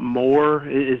 more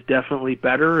is definitely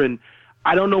better. And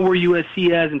I don't know where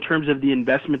USC is in terms of the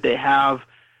investment they have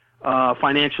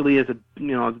financially as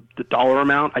the dollar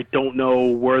amount. I don't know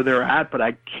where they're at, but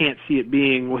I can't see it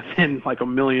being within like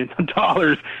 $1 million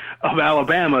of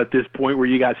Alabama at this point, where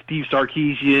you got Steve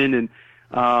Sarkisian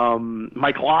and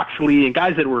Mike Loxley and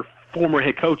guys that were former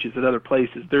head coaches at other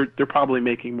places. They're probably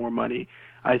making more money,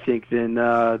 I think, than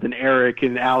Eric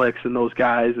and Alex and those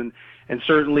guys. And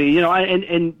certainly,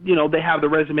 they have the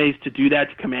resumes to do that,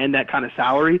 to command that kind of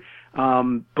salary.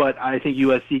 But I think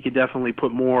USC could definitely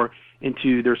put more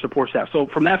into their support staff. So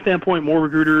from that standpoint, more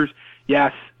recruiters,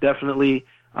 yes, definitely.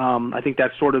 I think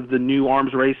that's sort of the new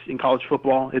arms race in college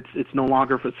football. It's no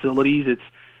longer facilities, it's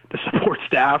the support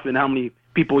staff and how many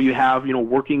people you have,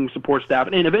 working support staff.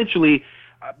 And eventually,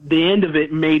 the end of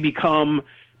it may become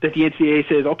that the NCAA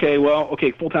says,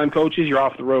 okay, full-time coaches, you're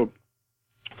off the road.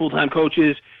 Full-time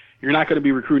coaches, you're not going to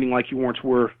be recruiting like you once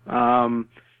were.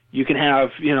 You can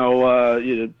have,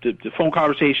 the phone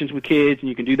conversations with kids, and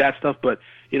you can do that stuff. But,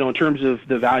 in terms of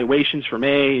the evaluations from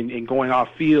and going off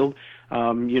field,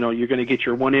 you're going to get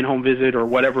your one in-home visit or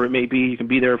whatever it may be. You can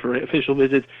be there for official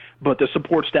visits. But the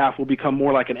support staff will become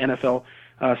more like an NFL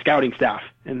scouting staff,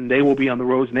 and they will be on the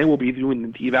roads, and they will be doing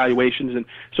the evaluations. And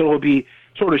so it will be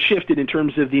sort of shifted in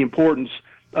terms of the importance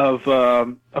of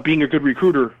being a good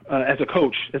recruiter as a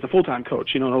coach, as a full-time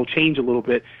coach. It'll change a little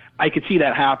bit. I could see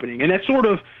that happening. And that's sort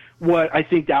of what I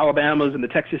think the Alabamas and the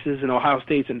Texases and Ohio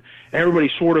States and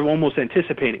everybody's sort of almost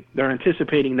anticipating. They're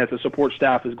anticipating that the support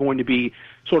staff is going to be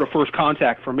sort of first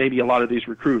contact for maybe a lot of these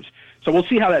recruits. So we'll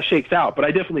see how that shakes out. But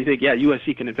I definitely think,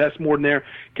 USC can invest more in there.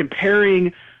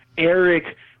 Comparing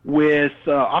Eric with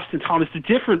Austin Thomas,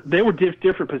 they were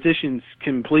different positions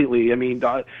completely. I mean,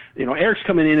 Eric's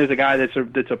coming in as a guy that's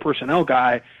a personnel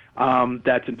guy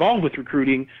that's involved with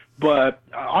recruiting, but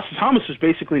Austin Thomas was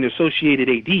basically an associated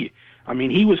AD. I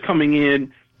mean, he was coming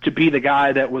in to be the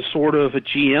guy that was sort of a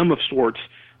GM of sorts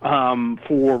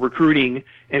for recruiting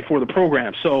and for the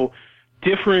program. So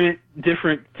different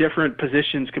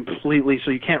positions completely. So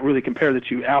you can't really compare the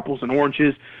two, apples and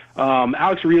oranges.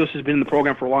 Alex Rios has been in the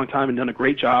program for a long time and done a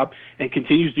great job and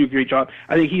continues to do a great job.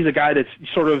 I think he's a guy that's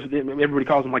sort of, everybody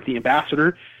calls him like the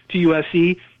ambassador to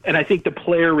USC. And I think the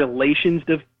player relations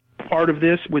part of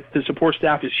this with the support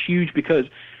staff is huge, because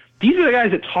these are the guys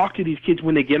that talk to these kids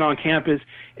when they get on campus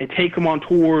and take them on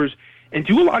tours and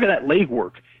do a lot of that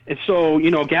legwork. And so,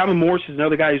 Gavin Morris is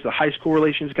another guy who's the high school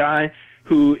relations guy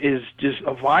who is just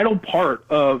a vital part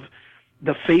of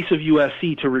the face of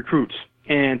USC to recruits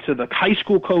and to the high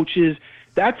school coaches.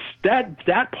 That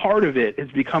part of it has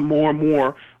become more and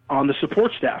more on the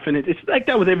support staff. And it's like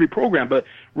that with every program, but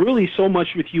really so much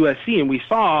with USC. And we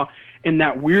saw in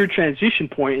that weird transition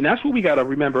point, and that's what we got to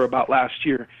remember about last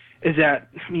year, is that,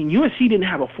 I mean, USC didn't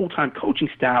have a full-time coaching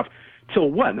staff till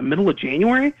what, in the middle of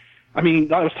January? I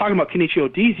mean, I was talking about Kenichi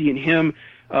Odeze and him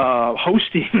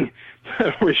hosting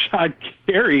Rashad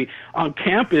Gary on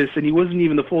campus, and he wasn't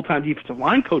even the full-time defensive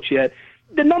line coach yet.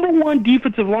 The number one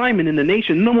defensive lineman in the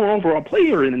nation, number one overall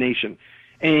player in the nation,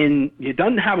 and you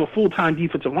doesn't have a full-time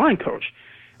defensive line coach.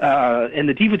 And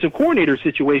the defensive coordinator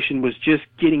situation was just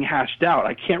getting hashed out.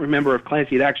 I can't remember if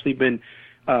Clancy had actually been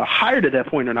hired at that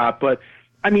point or not, but,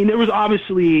 I mean, there was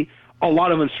obviously a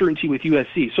lot of uncertainty with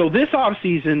USC. So this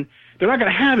offseason, they're not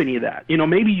going to have any of that. You know,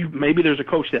 maybe there's a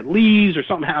coach that leaves or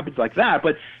something happens like that,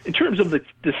 but in terms of the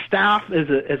staff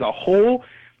as a whole,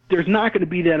 there's not going to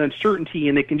be that uncertainty,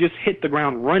 and they can just hit the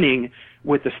ground running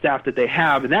with the staff that they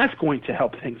have, and that's going to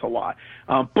help things a lot.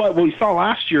 But what we saw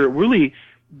last year, really,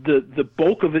 the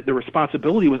bulk of it, the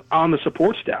responsibility was on the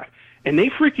support staff, and they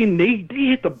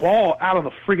hit the ball out of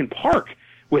the friggin' park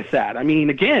with that. I mean,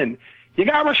 again, you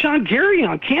got Rashawn Gary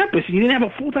on campus, and you didn't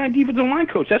have a full-time defensive line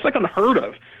coach. That's like unheard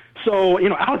of. So, you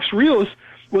know, Alex Rios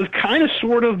was kind of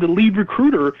sort of the lead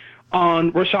recruiter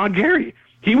on Rashawn Gary.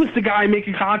 He was the guy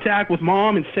making contact with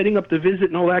mom and setting up the visit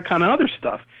and all that kind of other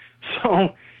stuff.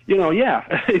 So, you know, yeah,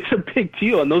 it's a big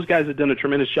deal, and those guys have done a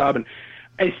tremendous job, and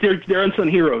they're unsung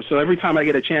heroes. So every time I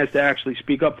get a chance to actually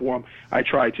speak up for them, I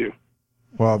try to.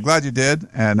 Well, I'm glad you did,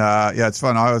 and yeah, it's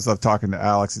fun. I always love talking to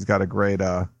Alex. He's got a great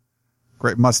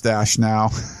mustache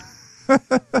now.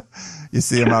 You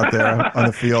see him out there on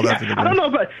the field after the game. I don't know,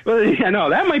 but yeah, no,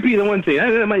 that might be the one thing.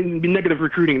 That might be negative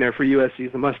recruiting there for USC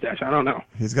is the mustache. I don't know.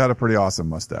 He's got a pretty awesome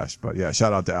mustache, but yeah,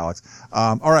 shout out to Alex.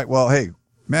 All right, well, hey,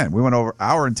 man, we went over an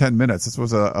hour and 10 minutes. This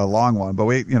was a long one, but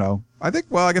I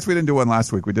guess we didn't do one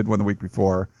last week. We did one the week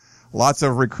before. Lots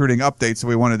of recruiting updates, so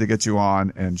we wanted to get you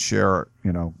on and share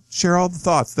all the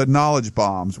thoughts, the knowledge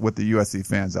bombs with the USC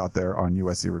fans out there on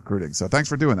USC recruiting. So thanks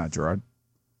for doing that, Gerard.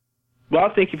 Well,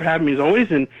 thank you for having me as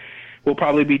always, and we'll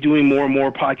probably be doing more and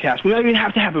more podcasts. We might even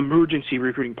have to have emergency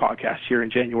recruiting podcasts here in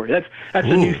January. That's a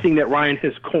new thing that Ryan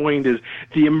has coined, is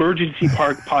the emergency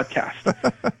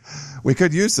podcast. We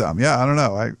could use some. Yeah, I don't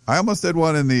know. I almost did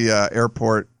one in the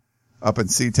airport up in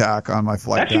SeaTac on my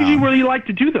flight That's down. usually where you like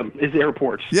to do them, is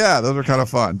airports. Yeah, those are kind of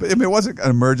fun. But I mean, it wasn't an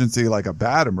emergency like a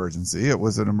bad emergency. It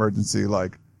was an emergency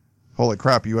like, holy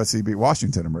crap, USC beat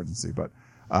Washington emergency. But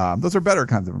those are better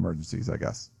kinds of emergencies, I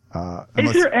guess.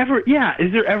 Is there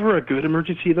ever a good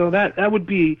emergency though? That would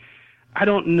be, I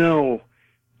don't know.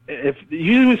 If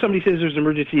usually when somebody says there's an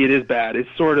emergency, it is bad. It's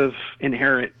sort of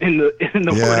inherent in the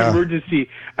word emergency.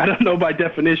 I don't know by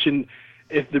definition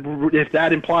if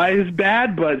that implies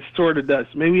bad, but it sort of does.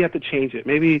 Maybe we have to change it.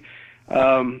 Maybe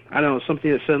I don't know,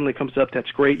 something that suddenly comes up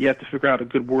that's great. You have to figure out a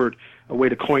good word, a way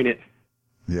to coin it.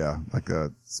 Yeah, like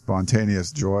a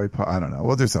spontaneous joy. I don't know.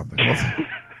 We'll do something.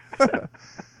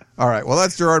 All right. Well,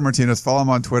 that's Gerard Martinez. Follow him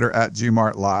on Twitter at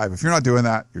GMartLive. If you're not doing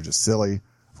that, you're just silly.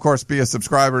 Of course, be a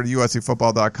subscriber to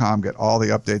USCFootball.com. Get all the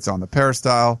updates on the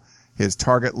Peristyle. His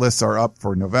target lists are up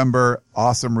for November.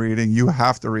 Awesome reading. You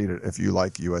have to read it if you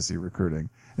like USC recruiting.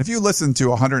 If you listen to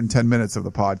 110 minutes of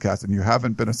the podcast and you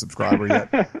haven't been a subscriber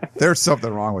yet, there's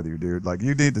something wrong with you, dude. Like,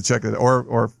 you need to check it,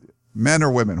 or men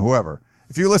or women, whoever.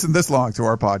 If you listen this long to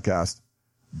our podcast,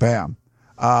 bam.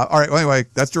 All right. Well, anyway,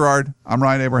 that's Gerard. I'm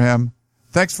Ryan Abraham.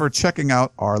 Thanks for checking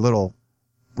out our little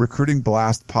Recruiting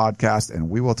Blast podcast, and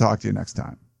we will talk to you next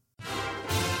time.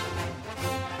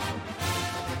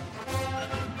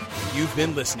 You've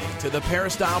been listening to the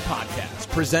Peristyle Podcast,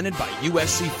 presented by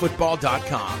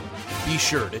USCFootball.com. Be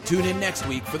sure to tune in next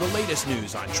week for the latest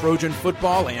news on Trojan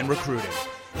football and recruiting.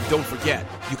 And don't forget,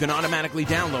 you can automatically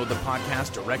download the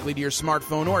podcast directly to your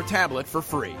smartphone or tablet for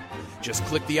free. Just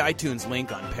click the iTunes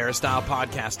link on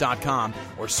peristylepodcast.com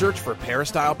or search for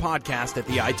Peristyle Podcast at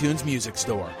the iTunes Music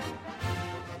Store.